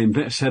said the same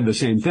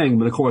thing.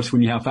 But of course,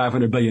 when you have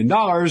 $500 billion,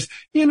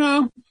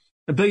 $1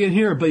 billion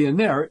here, $1 billion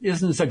there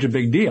isn't such a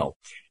big deal.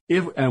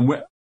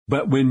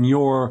 But when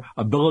your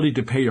ability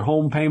to pay your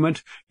home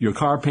payment, your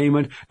car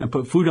payment, and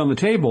put food on the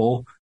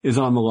table is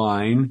on the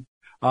line,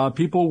 a lot of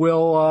people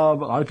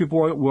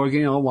are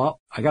working, well,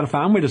 I got a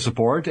family to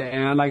support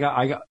and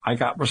I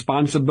got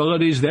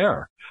responsibilities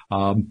there.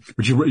 But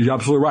you're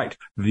absolutely right.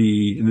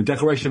 In the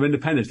Declaration of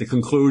Independence, it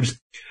concludes,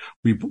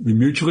 we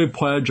mutually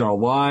pledge our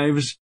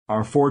lives,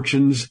 our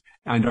fortunes,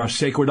 and our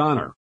sacred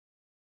honor.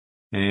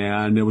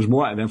 And it was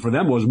more, and for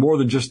them, it was more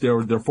than just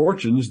their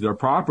fortunes, their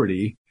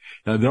property,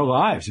 their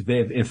lives. If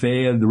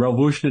the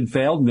revolution had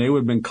failed, they would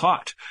have been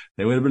caught.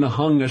 They would have been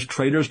hung as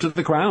traitors to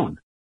the crown.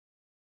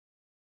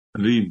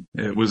 Indeed.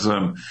 It was,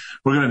 we're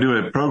going to do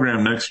a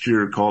program next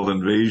year called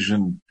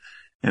Invasion,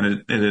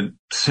 and it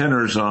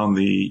centers on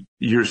the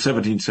year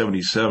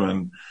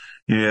 1777.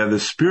 Yeah, the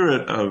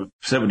spirit of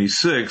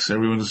 76,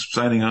 everyone's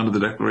signing on to the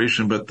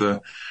Declaration, but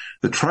the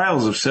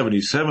trials of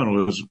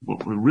 77 was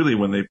really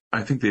when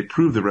I think they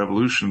proved the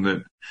revolution,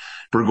 that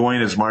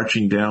Burgoyne is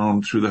marching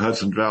down through the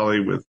Hudson Valley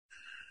with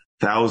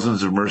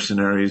thousands of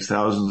mercenaries,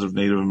 thousands of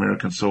Native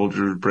American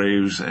soldiers,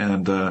 braves,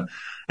 and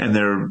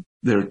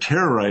they're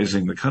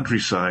terrorizing the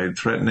countryside,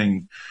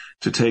 threatening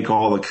to take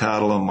all the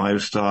cattle and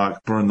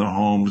livestock, burn the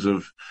homes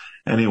of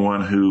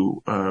anyone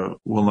who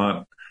will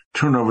not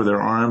turn over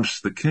their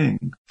arms to the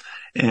king.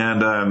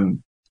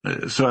 And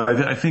so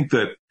I think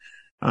that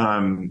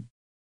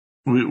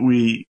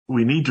we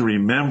need to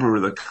remember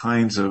the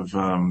kinds of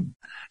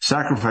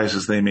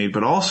sacrifices they made,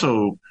 but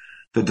also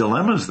the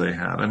dilemmas they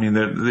had. I mean,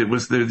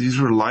 these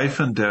were life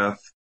and death,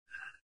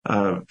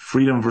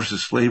 freedom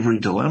versus slavery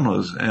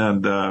dilemmas.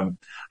 And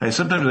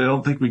sometimes I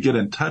don't think we get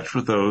in touch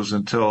with those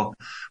until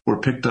we're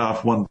picked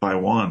off one by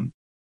one.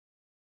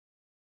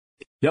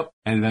 Yep.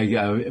 And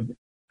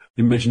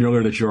you mentioned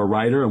earlier that you're a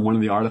writer, and one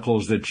of the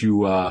articles that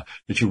you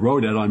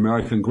wrote on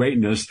American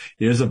Greatness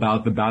is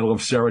about the Battle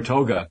of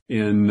Saratoga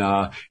in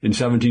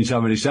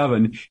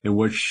 1777, in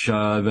which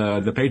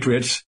the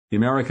Patriots, the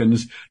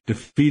Americans,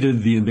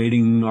 defeated the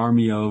invading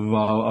army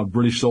of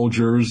British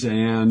soldiers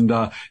and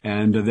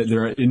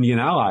their Indian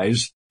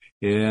allies,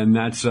 and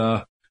that's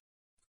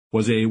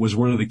was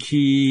one of the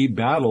key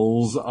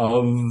battles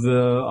of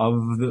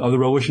the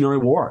Revolutionary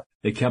War.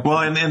 They kept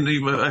and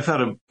I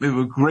thought it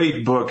was a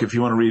great book. If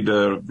you want to read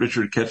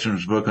Richard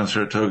Ketchum's book on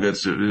Saratoga,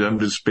 I'm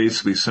just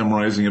basically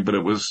summarizing it, but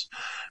it was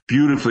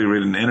beautifully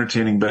written,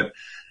 entertaining. But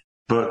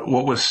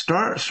what was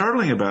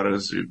startling about it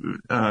is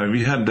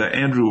we had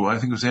Andrew, I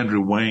think it was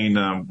Andrew Wayne,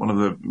 one of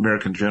the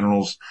American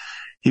generals.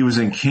 He was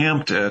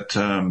encamped at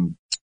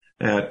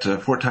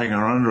Fort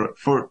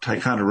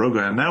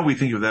Ticonderoga, and now we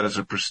think of that as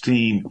a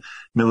pristine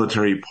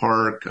military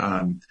park.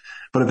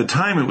 But at the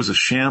time, it was a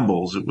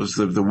shambles. It was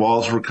the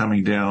walls were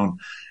coming down,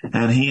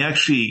 and he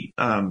actually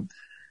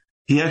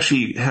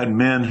had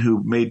men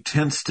who made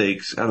tent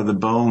stakes out of the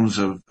bones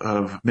of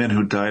men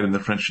who died in the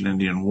French and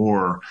Indian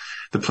War.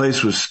 The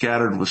place was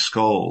scattered with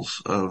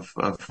skulls of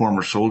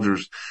former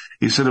soldiers.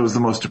 He said it was the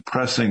most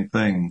depressing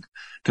thing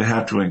to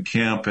have to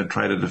encamp and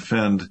try to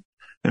defend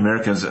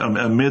Americans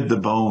amid the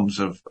bones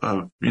of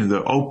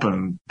the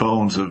open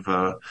bones of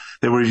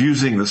they were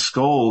using the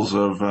skulls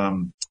of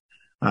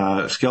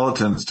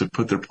skeletons to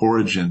put their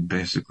porridge in,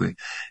 basically.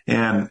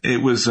 And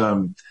it was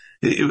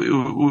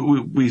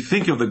we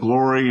think of the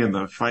glory and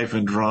the fife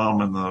and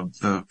drum and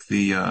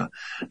the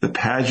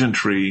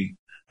pageantry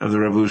of the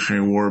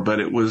Revolutionary War, but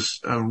it was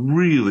a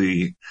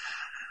really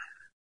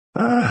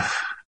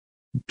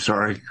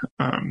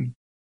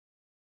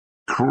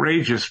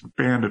courageous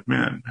band of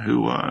men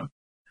who were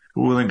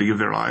willing to give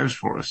their lives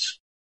for us.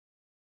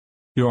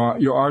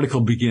 Your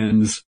article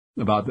begins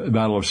about the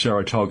Battle of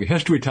Saratoga.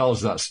 History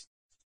tells us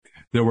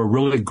there were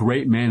really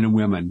great men and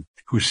women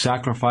who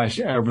sacrificed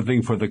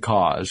everything for the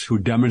cause, who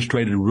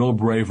demonstrated real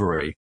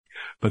bravery.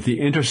 But the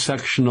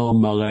intersectional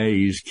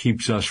malaise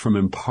keeps us from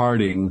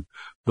imparting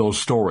those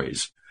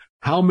stories.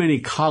 How many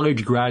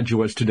college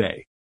graduates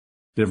today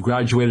that have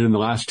graduated in the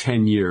last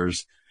 10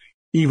 years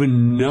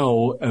even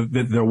know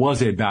that there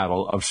was a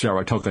battle of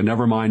Saratoga,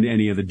 never mind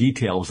any of the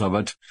details of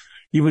it,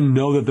 even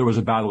know that there was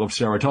a battle of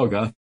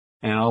Saratoga,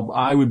 and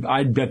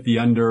I'd bet the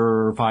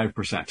under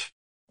 5%.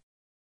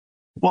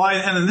 Well,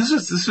 and this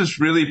is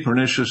really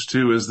pernicious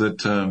too, is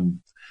that,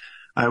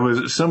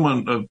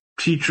 a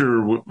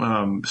teacher,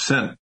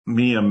 sent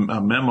me a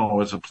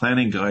memo as a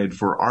planning guide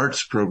for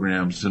arts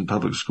programs in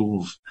public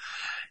schools.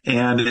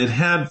 And it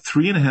had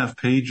 3.5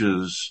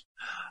 pages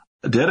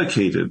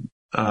dedicated.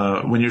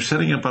 When you're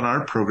setting up an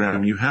art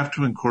program, you have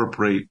to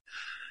incorporate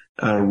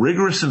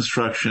rigorous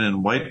instruction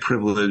in white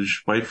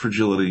privilege, white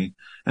fragility,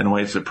 and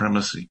white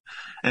supremacy.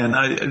 And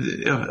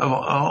the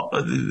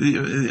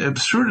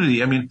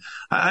absurdity, I mean,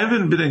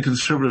 I've been in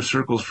conservative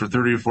circles for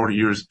 30 or 40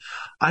 years.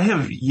 I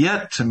have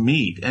yet to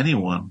meet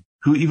anyone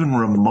who even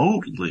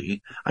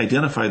remotely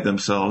identified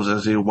themselves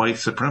as a white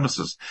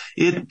supremacist.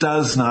 It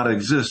does not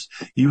exist.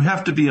 You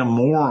have to be a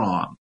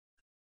moron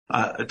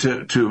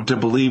to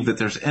believe that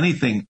there's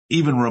anything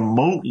even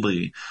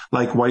remotely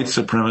like white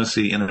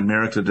supremacy in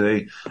America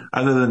today,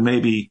 other than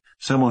maybe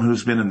someone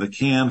who's been in the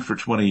can for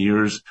 20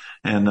 years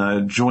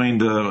and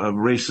joined a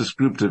racist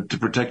group to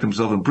protect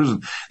himself in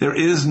prison. There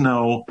is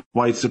no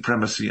white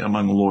supremacy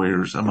among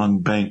lawyers, among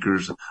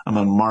bankers,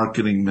 among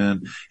marketing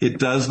men. It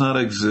does not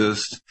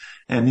exist,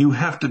 and you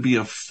have to be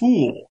a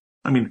fool.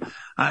 I mean,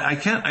 I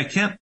can't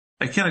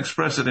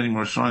express it any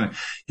more strongly.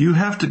 You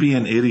have to be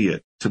an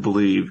idiot to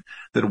believe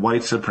that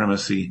white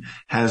supremacy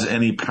has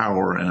any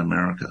power in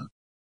America.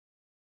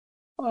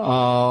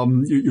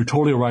 You're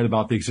totally right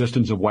about the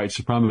existence of white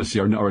supremacy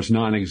or its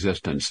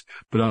non-existence,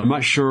 but I'm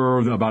not sure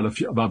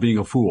about being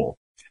a fool.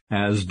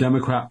 As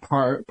Democrat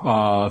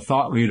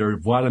thought leader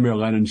Vladimir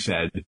Lenin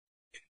said,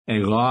 a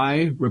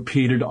lie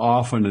repeated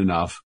often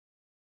enough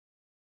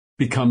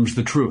becomes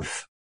the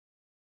truth.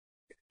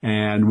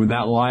 And when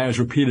that lie is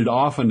repeated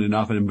often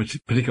enough, and in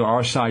particular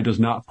our side does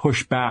not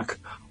push back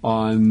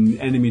on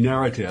enemy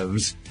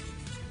narratives,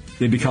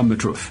 they become the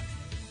truth.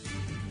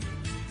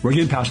 We're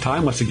getting past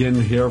time. Let's again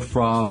hear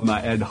from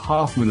Ed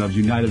Hoffman of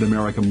United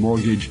American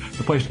Mortgage,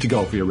 the place to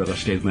go for your real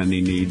estate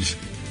lending needs.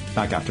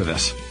 Back after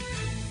this.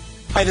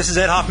 Hi, this is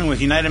Ed Hoffman with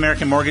United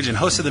American Mortgage and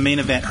host of the Main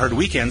Event Heard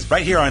Weekends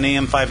right here on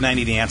AM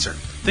 590 The Answer.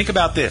 Think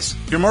about this.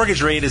 Your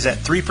mortgage rate is at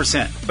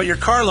 3%, but your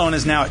car loan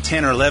is now at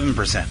 10 or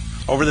 11%.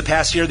 Over the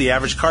past year, the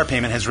average car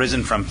payment has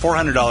risen from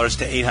 $400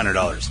 to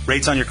 $800.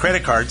 Rates on your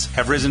credit cards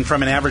have risen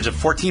from an average of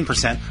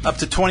 14% up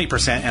to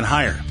 20% and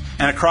higher.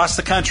 And across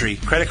the country,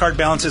 credit card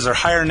balances are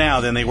higher now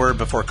than they were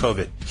before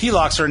COVID.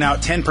 HELOCs are now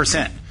at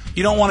 10%.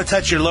 You don't want to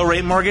touch your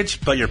low-rate mortgage,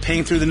 but you're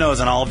paying through the nose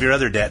on all of your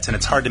other debts, and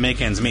it's hard to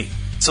make ends meet.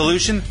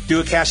 Solution? Do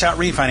a cash-out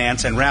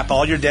refinance and wrap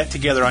all your debt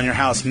together on your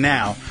house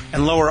now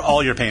and lower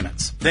all your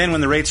payments. Then when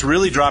the rates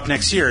really drop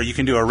next year, you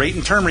can do a rate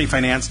and term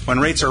refinance when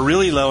rates are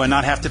really low and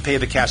not have to pay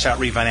the cash-out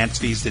refinance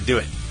fees to do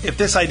it. If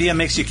this idea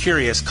makes you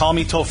curious, call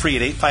me toll-free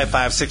at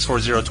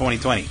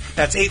 855-640-2020.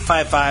 That's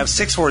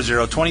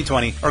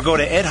 855-640-2020, or go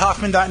to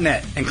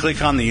edhoffman.net and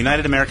click on the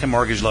United American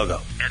Mortgage logo.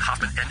 Ed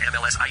Hoffman,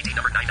 NMLS ID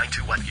number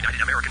 9921.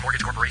 United American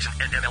Mortgage Corporation,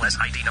 NMLS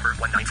ID number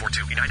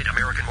 1942. United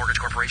American Mortgage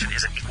Corporation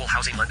is an equal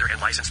housing lender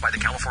and licensed by the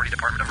California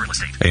Department of Real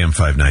Estate. AM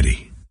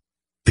 590,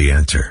 The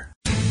Answer.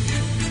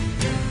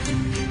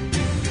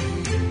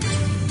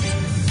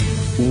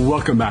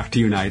 Welcome back to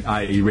Unite,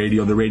 IE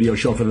Radio, the radio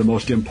show for the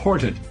most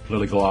important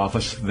political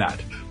office,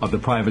 that of the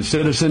private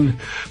citizen.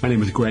 My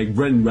name is Greg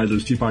Brittain,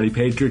 Redlands Tea Party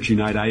Patriots,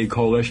 Unite IE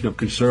coalition of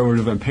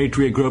conservative and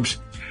patriot groups.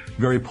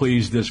 Very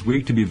pleased this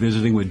week to be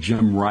visiting with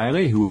Jim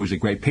Riley, who is a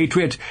great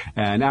patriot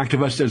and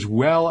activist, as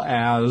well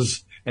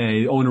as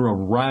a owner of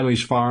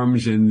Riley's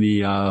Farms in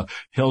the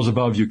hills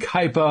above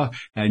Yucaipa,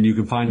 and you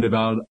can find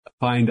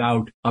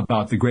out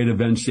about the great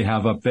events they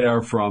have up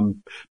there,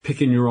 from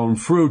picking your own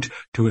fruit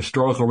to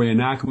historical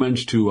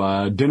reenactments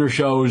to dinner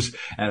shows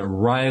at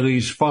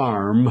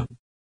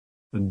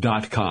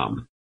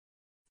rileysfarm.com.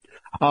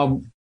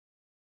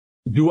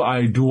 Do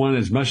want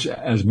as much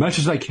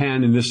as I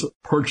can in this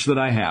perch that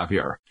I have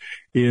here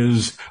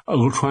is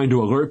trying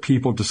to alert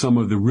people to some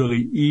of the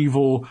really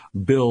evil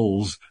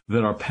bills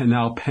that are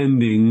now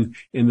pending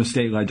in the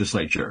state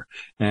legislature.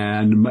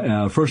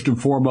 And first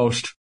and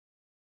foremost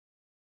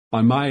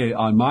on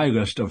my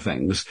list of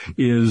things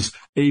is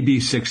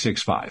AB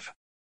 665.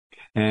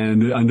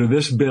 And under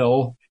this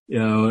bill,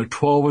 12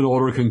 and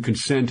older can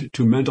consent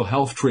to mental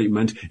health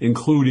treatment,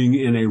 including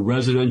in a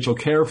residential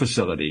care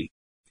facility.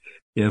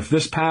 If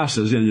this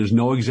passes, and there's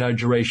no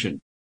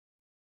exaggeration,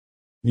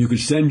 you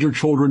could send your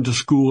children to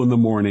school in the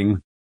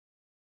morning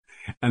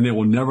and they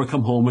will never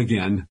come home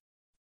again.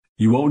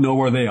 You won't know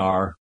where they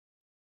are.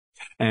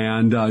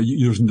 And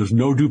there's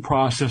no due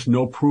process,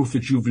 no proof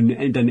that you've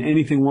done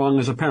anything wrong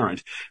as a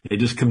parent. They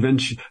just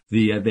convince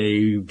they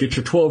get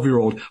your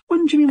 12-year-old.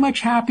 Wouldn't you be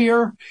much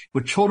happier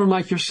with children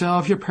like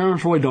yourself? Your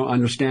parents really don't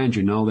understand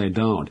you. No, they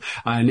don't.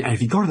 And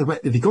if you go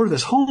to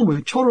this home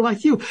with children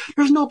like you,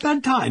 there's no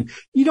bedtime.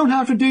 You don't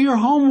have to do your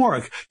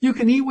homework. You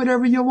can eat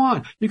whatever you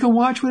want. You can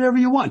watch whatever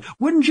you want.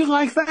 Wouldn't you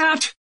like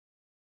that?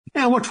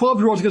 And what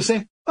 12-year-old's going to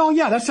say? Oh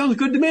yeah, that sounds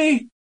good to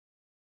me.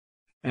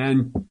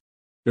 And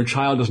their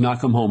child does not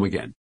come home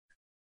again.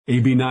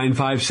 AB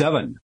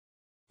 957,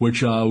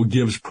 which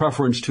gives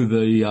preference to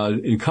the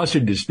in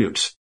custody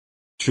disputes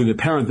to the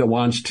parent that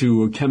wants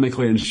to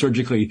chemically and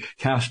surgically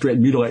castrate,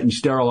 mutilate, and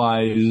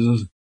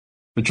sterilize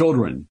the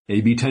children.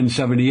 AB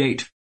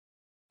 1078,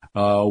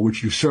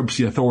 which usurps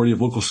the authority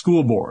of local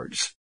school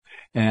boards.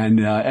 And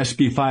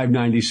SB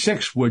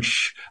 596,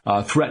 which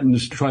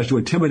tries to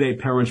intimidate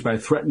parents by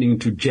threatening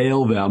to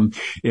jail them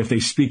if they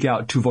speak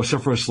out too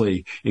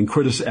vociferously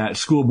at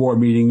school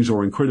board meetings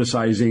or in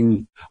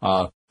criticizing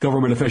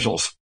government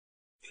officials.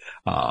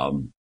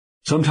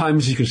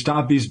 Sometimes you can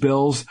stop these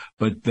bills,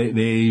 but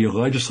the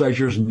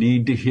legislatures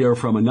need to hear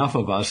from enough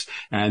of us,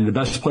 and the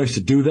best place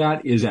to do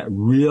that is at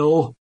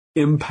realimpact.us,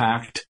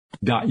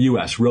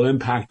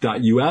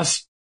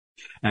 realimpact.us.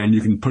 And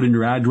you can put in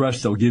your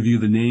address. They'll give you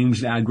the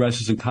names,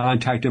 addresses, and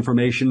contact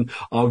information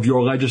of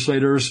your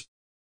legislators.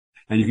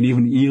 And you can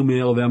even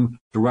email them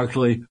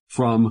directly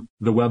from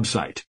the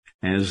website.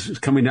 And it's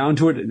coming down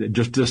to it,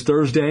 just this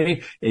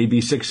Thursday,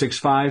 AB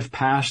 665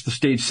 passed the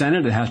state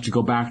Senate. It has to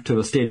go back to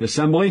the state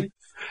assembly.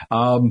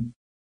 And,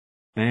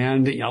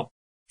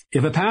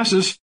 if it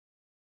passes,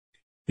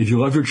 if you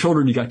love your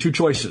children, you got two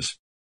choices: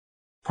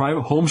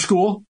 private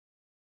homeschool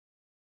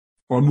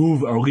or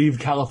leave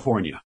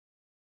California.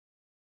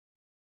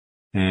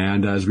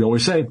 And as we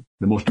always say,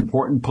 the most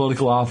important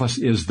political office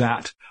is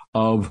that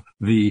of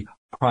the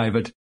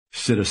private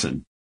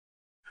citizen.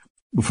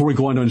 Before we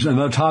go on to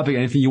another topic,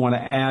 anything you want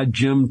to add,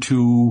 Jim,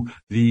 to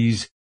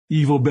these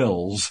evil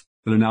bills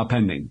that are now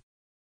pending?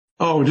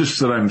 Oh, just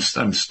that I'm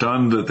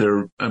stunned that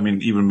they're,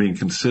 even being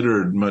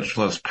considered, much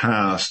less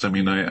passed.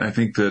 I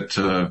think that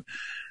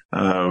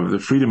the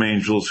Freedom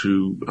Angels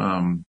who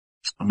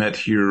met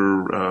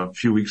here a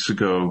few weeks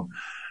ago,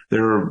 they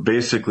were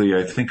basically,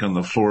 I think, on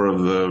the floor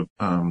of the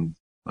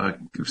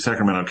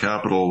Sacramento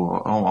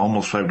Capitol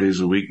almost 5 days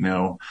a week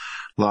now,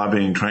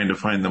 lobbying, trying to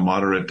find the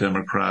moderate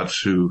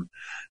Democrats who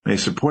may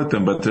support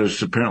them, but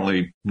there's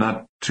apparently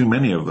not too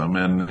many of them.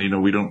 And,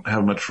 we don't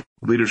have much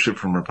leadership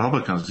from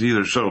Republicans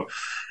either. So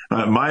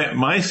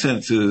my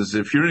sense is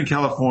if you're in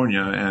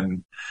California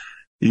and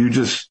you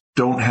just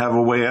don't have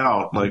a way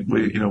out, like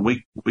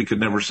we could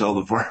never sell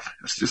the farm.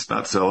 It's just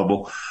not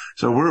sellable.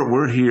 So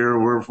we're here,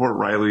 we're Fort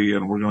Riley,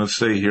 and we're going to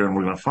stay here and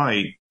we're going to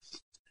fight.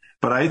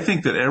 But I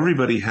think that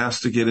everybody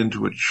has to get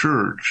into a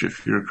church,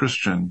 if you're a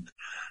Christian,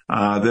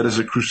 that is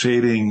a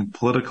crusading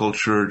political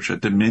church, a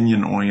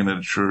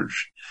dominion-oriented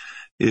church.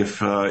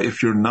 If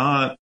you're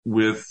not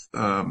with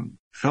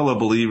fellow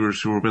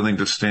believers who are willing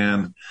to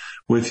stand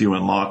with you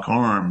and lock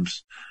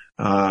arms,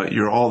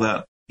 you're all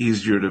that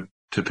easier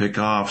to pick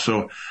off.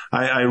 So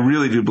I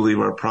really do believe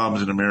our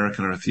problems in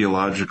America are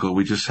theological.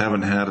 We just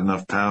haven't had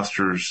enough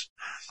pastors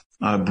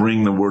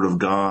bring the Word of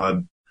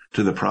God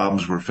to the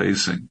problems we're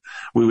facing.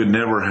 We would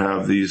never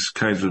have these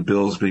kinds of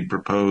bills being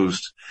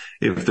proposed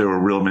if there were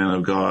real men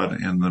of God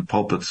in the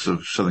pulpits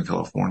of Southern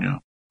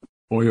California.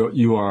 Well,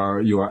 you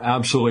are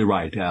absolutely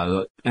right.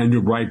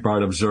 Andrew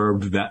Breitbart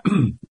observed that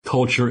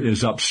culture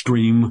is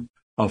upstream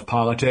of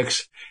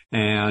politics,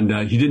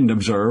 and he didn't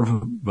observe,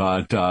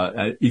 but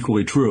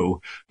equally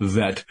true,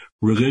 that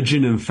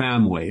religion and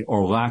family,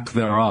 or lack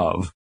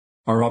thereof,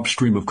 are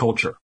upstream of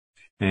culture.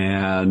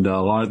 And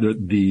a lot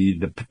of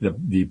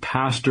the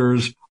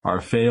pastors are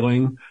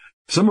failing.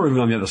 Some are even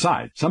on the other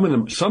side. Some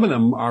of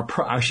them are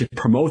actually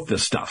promote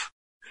this stuff.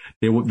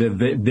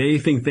 They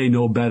think they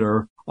know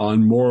better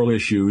on moral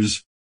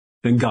issues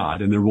than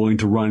God, and they're willing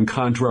to run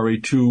contrary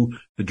to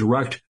the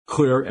direct,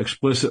 clear,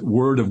 explicit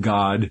Word of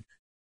God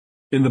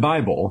in the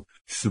Bible,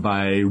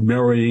 by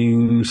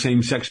marrying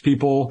same-sex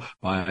people,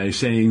 by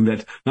saying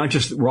that not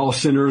just we're all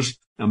sinners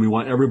and we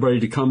want everybody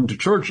to come to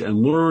church and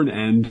learn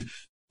and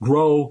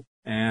grow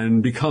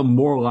and become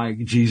more like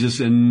Jesus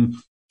and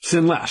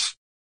sin less.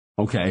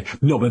 Okay.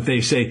 No, but they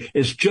say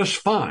it's just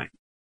fine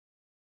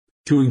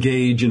to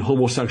engage in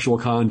homosexual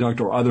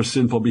conduct or other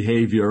sinful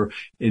behavior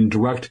in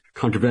direct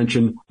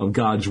contravention of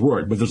God's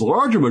word. But there's a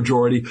larger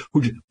majority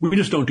we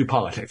just don't do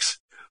politics.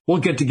 We'll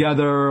get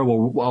together,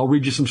 I'll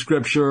read you some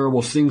scripture,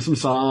 we'll sing some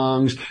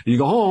songs, and you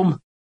go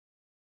home.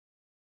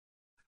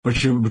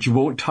 But you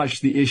won't touch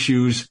the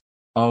issues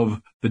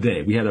of the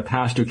day. We had a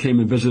pastor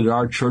came and visited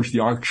our church, the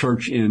Ark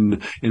Church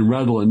in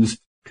Redlands,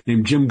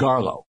 named Jim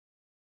Garlow.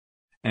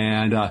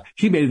 And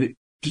he made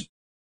a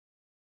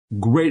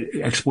great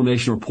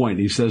explanation or point.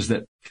 He says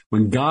that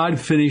when God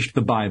finished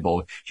the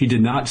Bible, he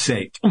did not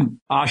say,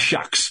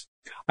 shucks,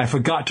 I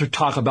forgot to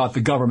talk about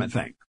the government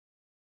thing.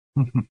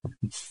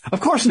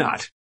 Of course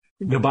not.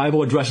 The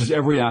Bible addresses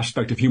every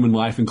aspect of human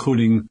life,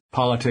 including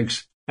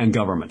politics and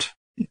government.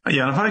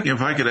 Yeah, and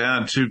if I could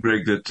add too,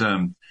 Greg,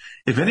 that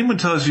if anyone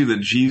tells you that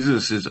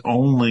Jesus is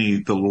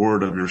only the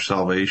Lord of your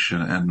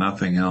salvation and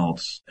nothing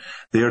else,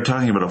 they are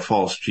talking about a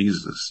false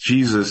Jesus.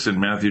 Jesus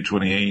in Matthew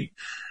 28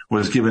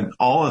 was given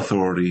all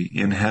authority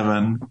in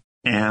heaven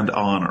and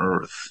on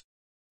earth.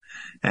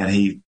 And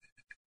he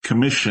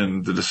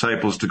commissioned the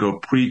disciples to go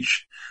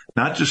preach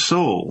not just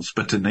souls,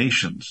 but to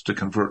nations, to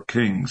convert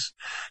kings,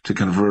 to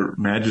convert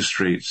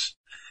magistrates.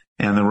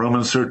 And the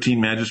Romans 13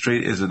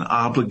 magistrate is an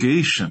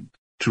obligation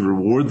to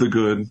reward the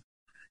good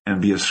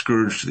and be a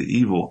scourge to the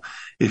evil.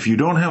 If you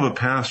don't have a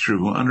pastor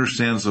who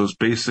understands those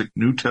basic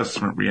New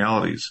Testament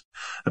realities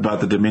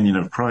about the dominion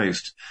of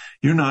Christ,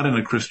 you're not in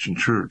a Christian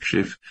church.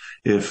 If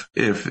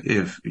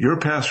your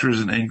pastor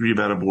isn't angry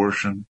about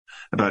abortion,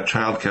 about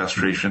child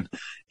castration,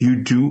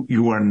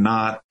 you are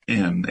not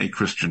in a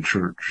Christian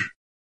church.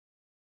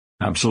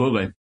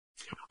 Absolutely.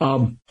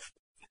 And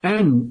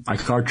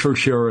like our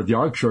church here at the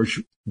Ark Church,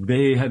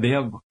 they have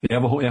a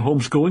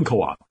homeschooling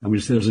co-op. I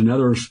mean, there's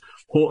another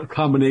whole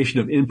combination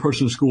of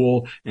in-person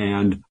school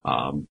and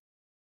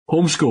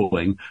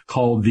homeschooling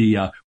called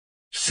the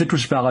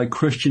Citrus Valley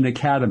Christian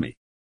Academy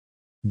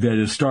that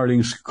is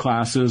starting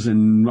classes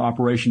in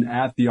operation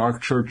at the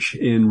Ark Church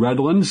in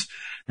Redlands.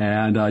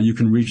 And you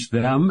can reach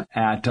them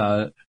at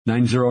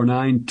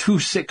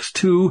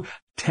 909-262-1077,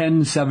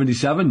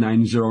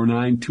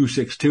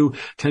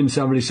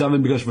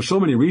 909-262-1077, because for so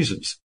many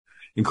reasons,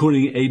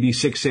 including AB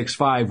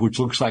 665, which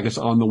looks like it's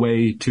on the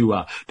way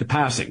to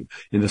passing.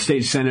 In the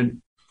state Senate,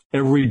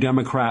 every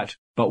Democrat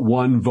but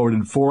one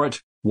voted for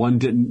it. One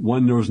didn't.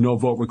 There was no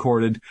vote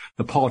recorded.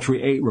 The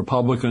paltry 8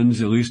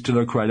 Republicans, at least to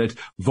their credit,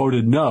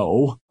 voted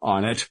no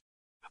on it.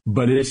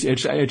 But it's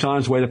on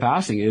its way to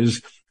passing.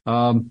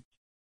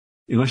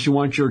 Unless you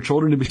want your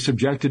children to be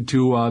subjected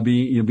to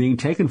being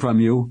taken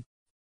from you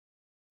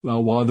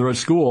while they're at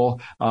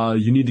school,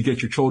 you need to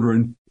get your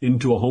children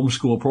into a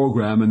homeschool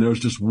program. And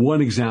there's just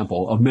one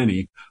example of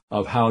many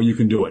of how you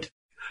can do it.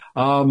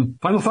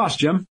 Final thoughts,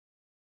 Jim?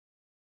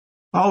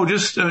 Oh,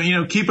 just,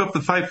 keep up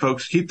the fight,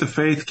 folks. Keep the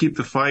faith, keep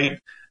the fight,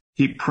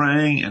 keep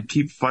praying and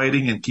keep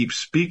fighting and keep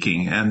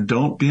speaking. And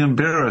don't be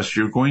embarrassed.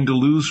 You're going to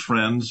lose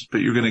friends,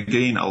 but you're going to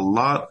gain a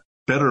lot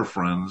better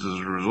friends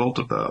as a result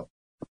of that.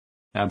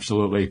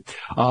 Absolutely.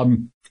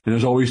 And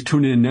as always,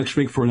 tune in next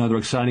week for another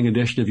exciting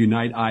edition of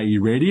Unite IE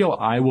Radio.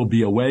 I will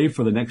be away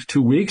for the next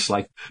 2 weeks,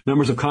 like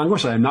members of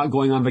Congress. I am not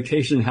going on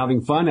vacation and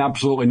having fun.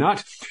 Absolutely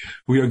not.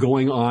 We are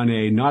going on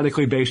a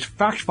nautically based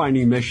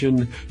fact-finding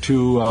mission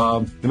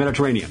to the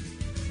Mediterranean.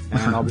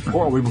 And I'll be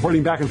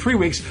reporting back in 3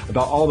 weeks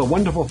about all the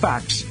wonderful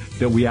facts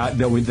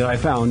that I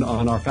found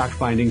on our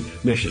fact-finding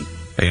mission.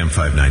 AM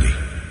 590,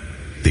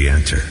 The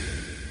Answer.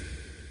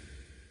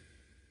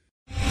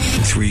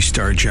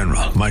 3-star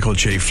General Michael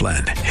J.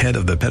 Flynn, head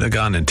of the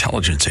Pentagon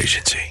Intelligence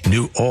Agency,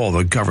 knew all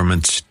the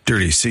government's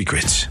dirty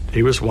secrets.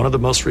 He was one of the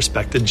most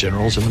respected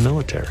generals in the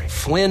military.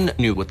 Flynn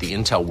knew what the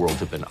intel world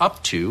had been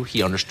up to.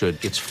 He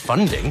understood its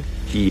funding.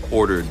 He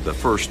ordered the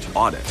first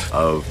audit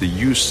of the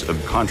use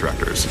of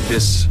contractors.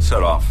 This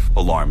set off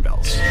alarm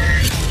bells.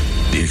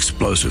 The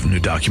explosive new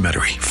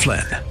documentary,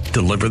 Flynn,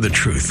 Deliver the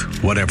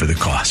Truth, Whatever the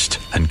Cost,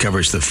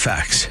 uncovers the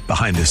facts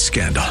behind this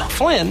scandal.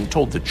 Flynn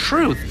told the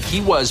truth.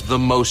 He was the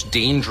most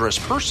dangerous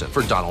person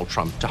for Donald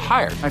Trump to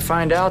hire. I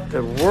find out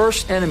the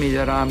worst enemy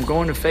that I'm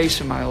going to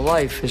face in my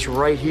life is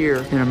right here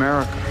in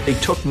America. They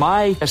took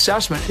my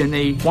assessment and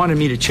they wanted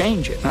me to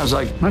change it. And I was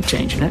like, I'm not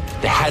changing it.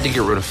 They had to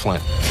get rid of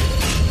Flynn.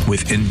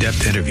 With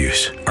in-depth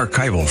interviews,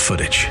 archival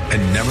footage,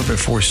 and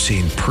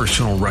never-before-seen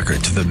personal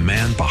records of the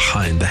man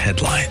behind the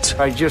headlines.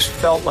 I just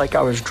felt like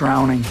I was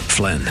drowning.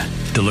 Flynn,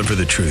 Deliver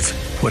the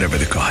Truth, Whatever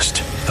the Cost.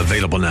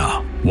 Available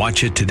now.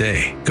 Watch it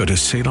today. Go to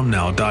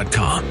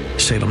salemnow.com.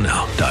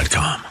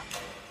 salemnow.com.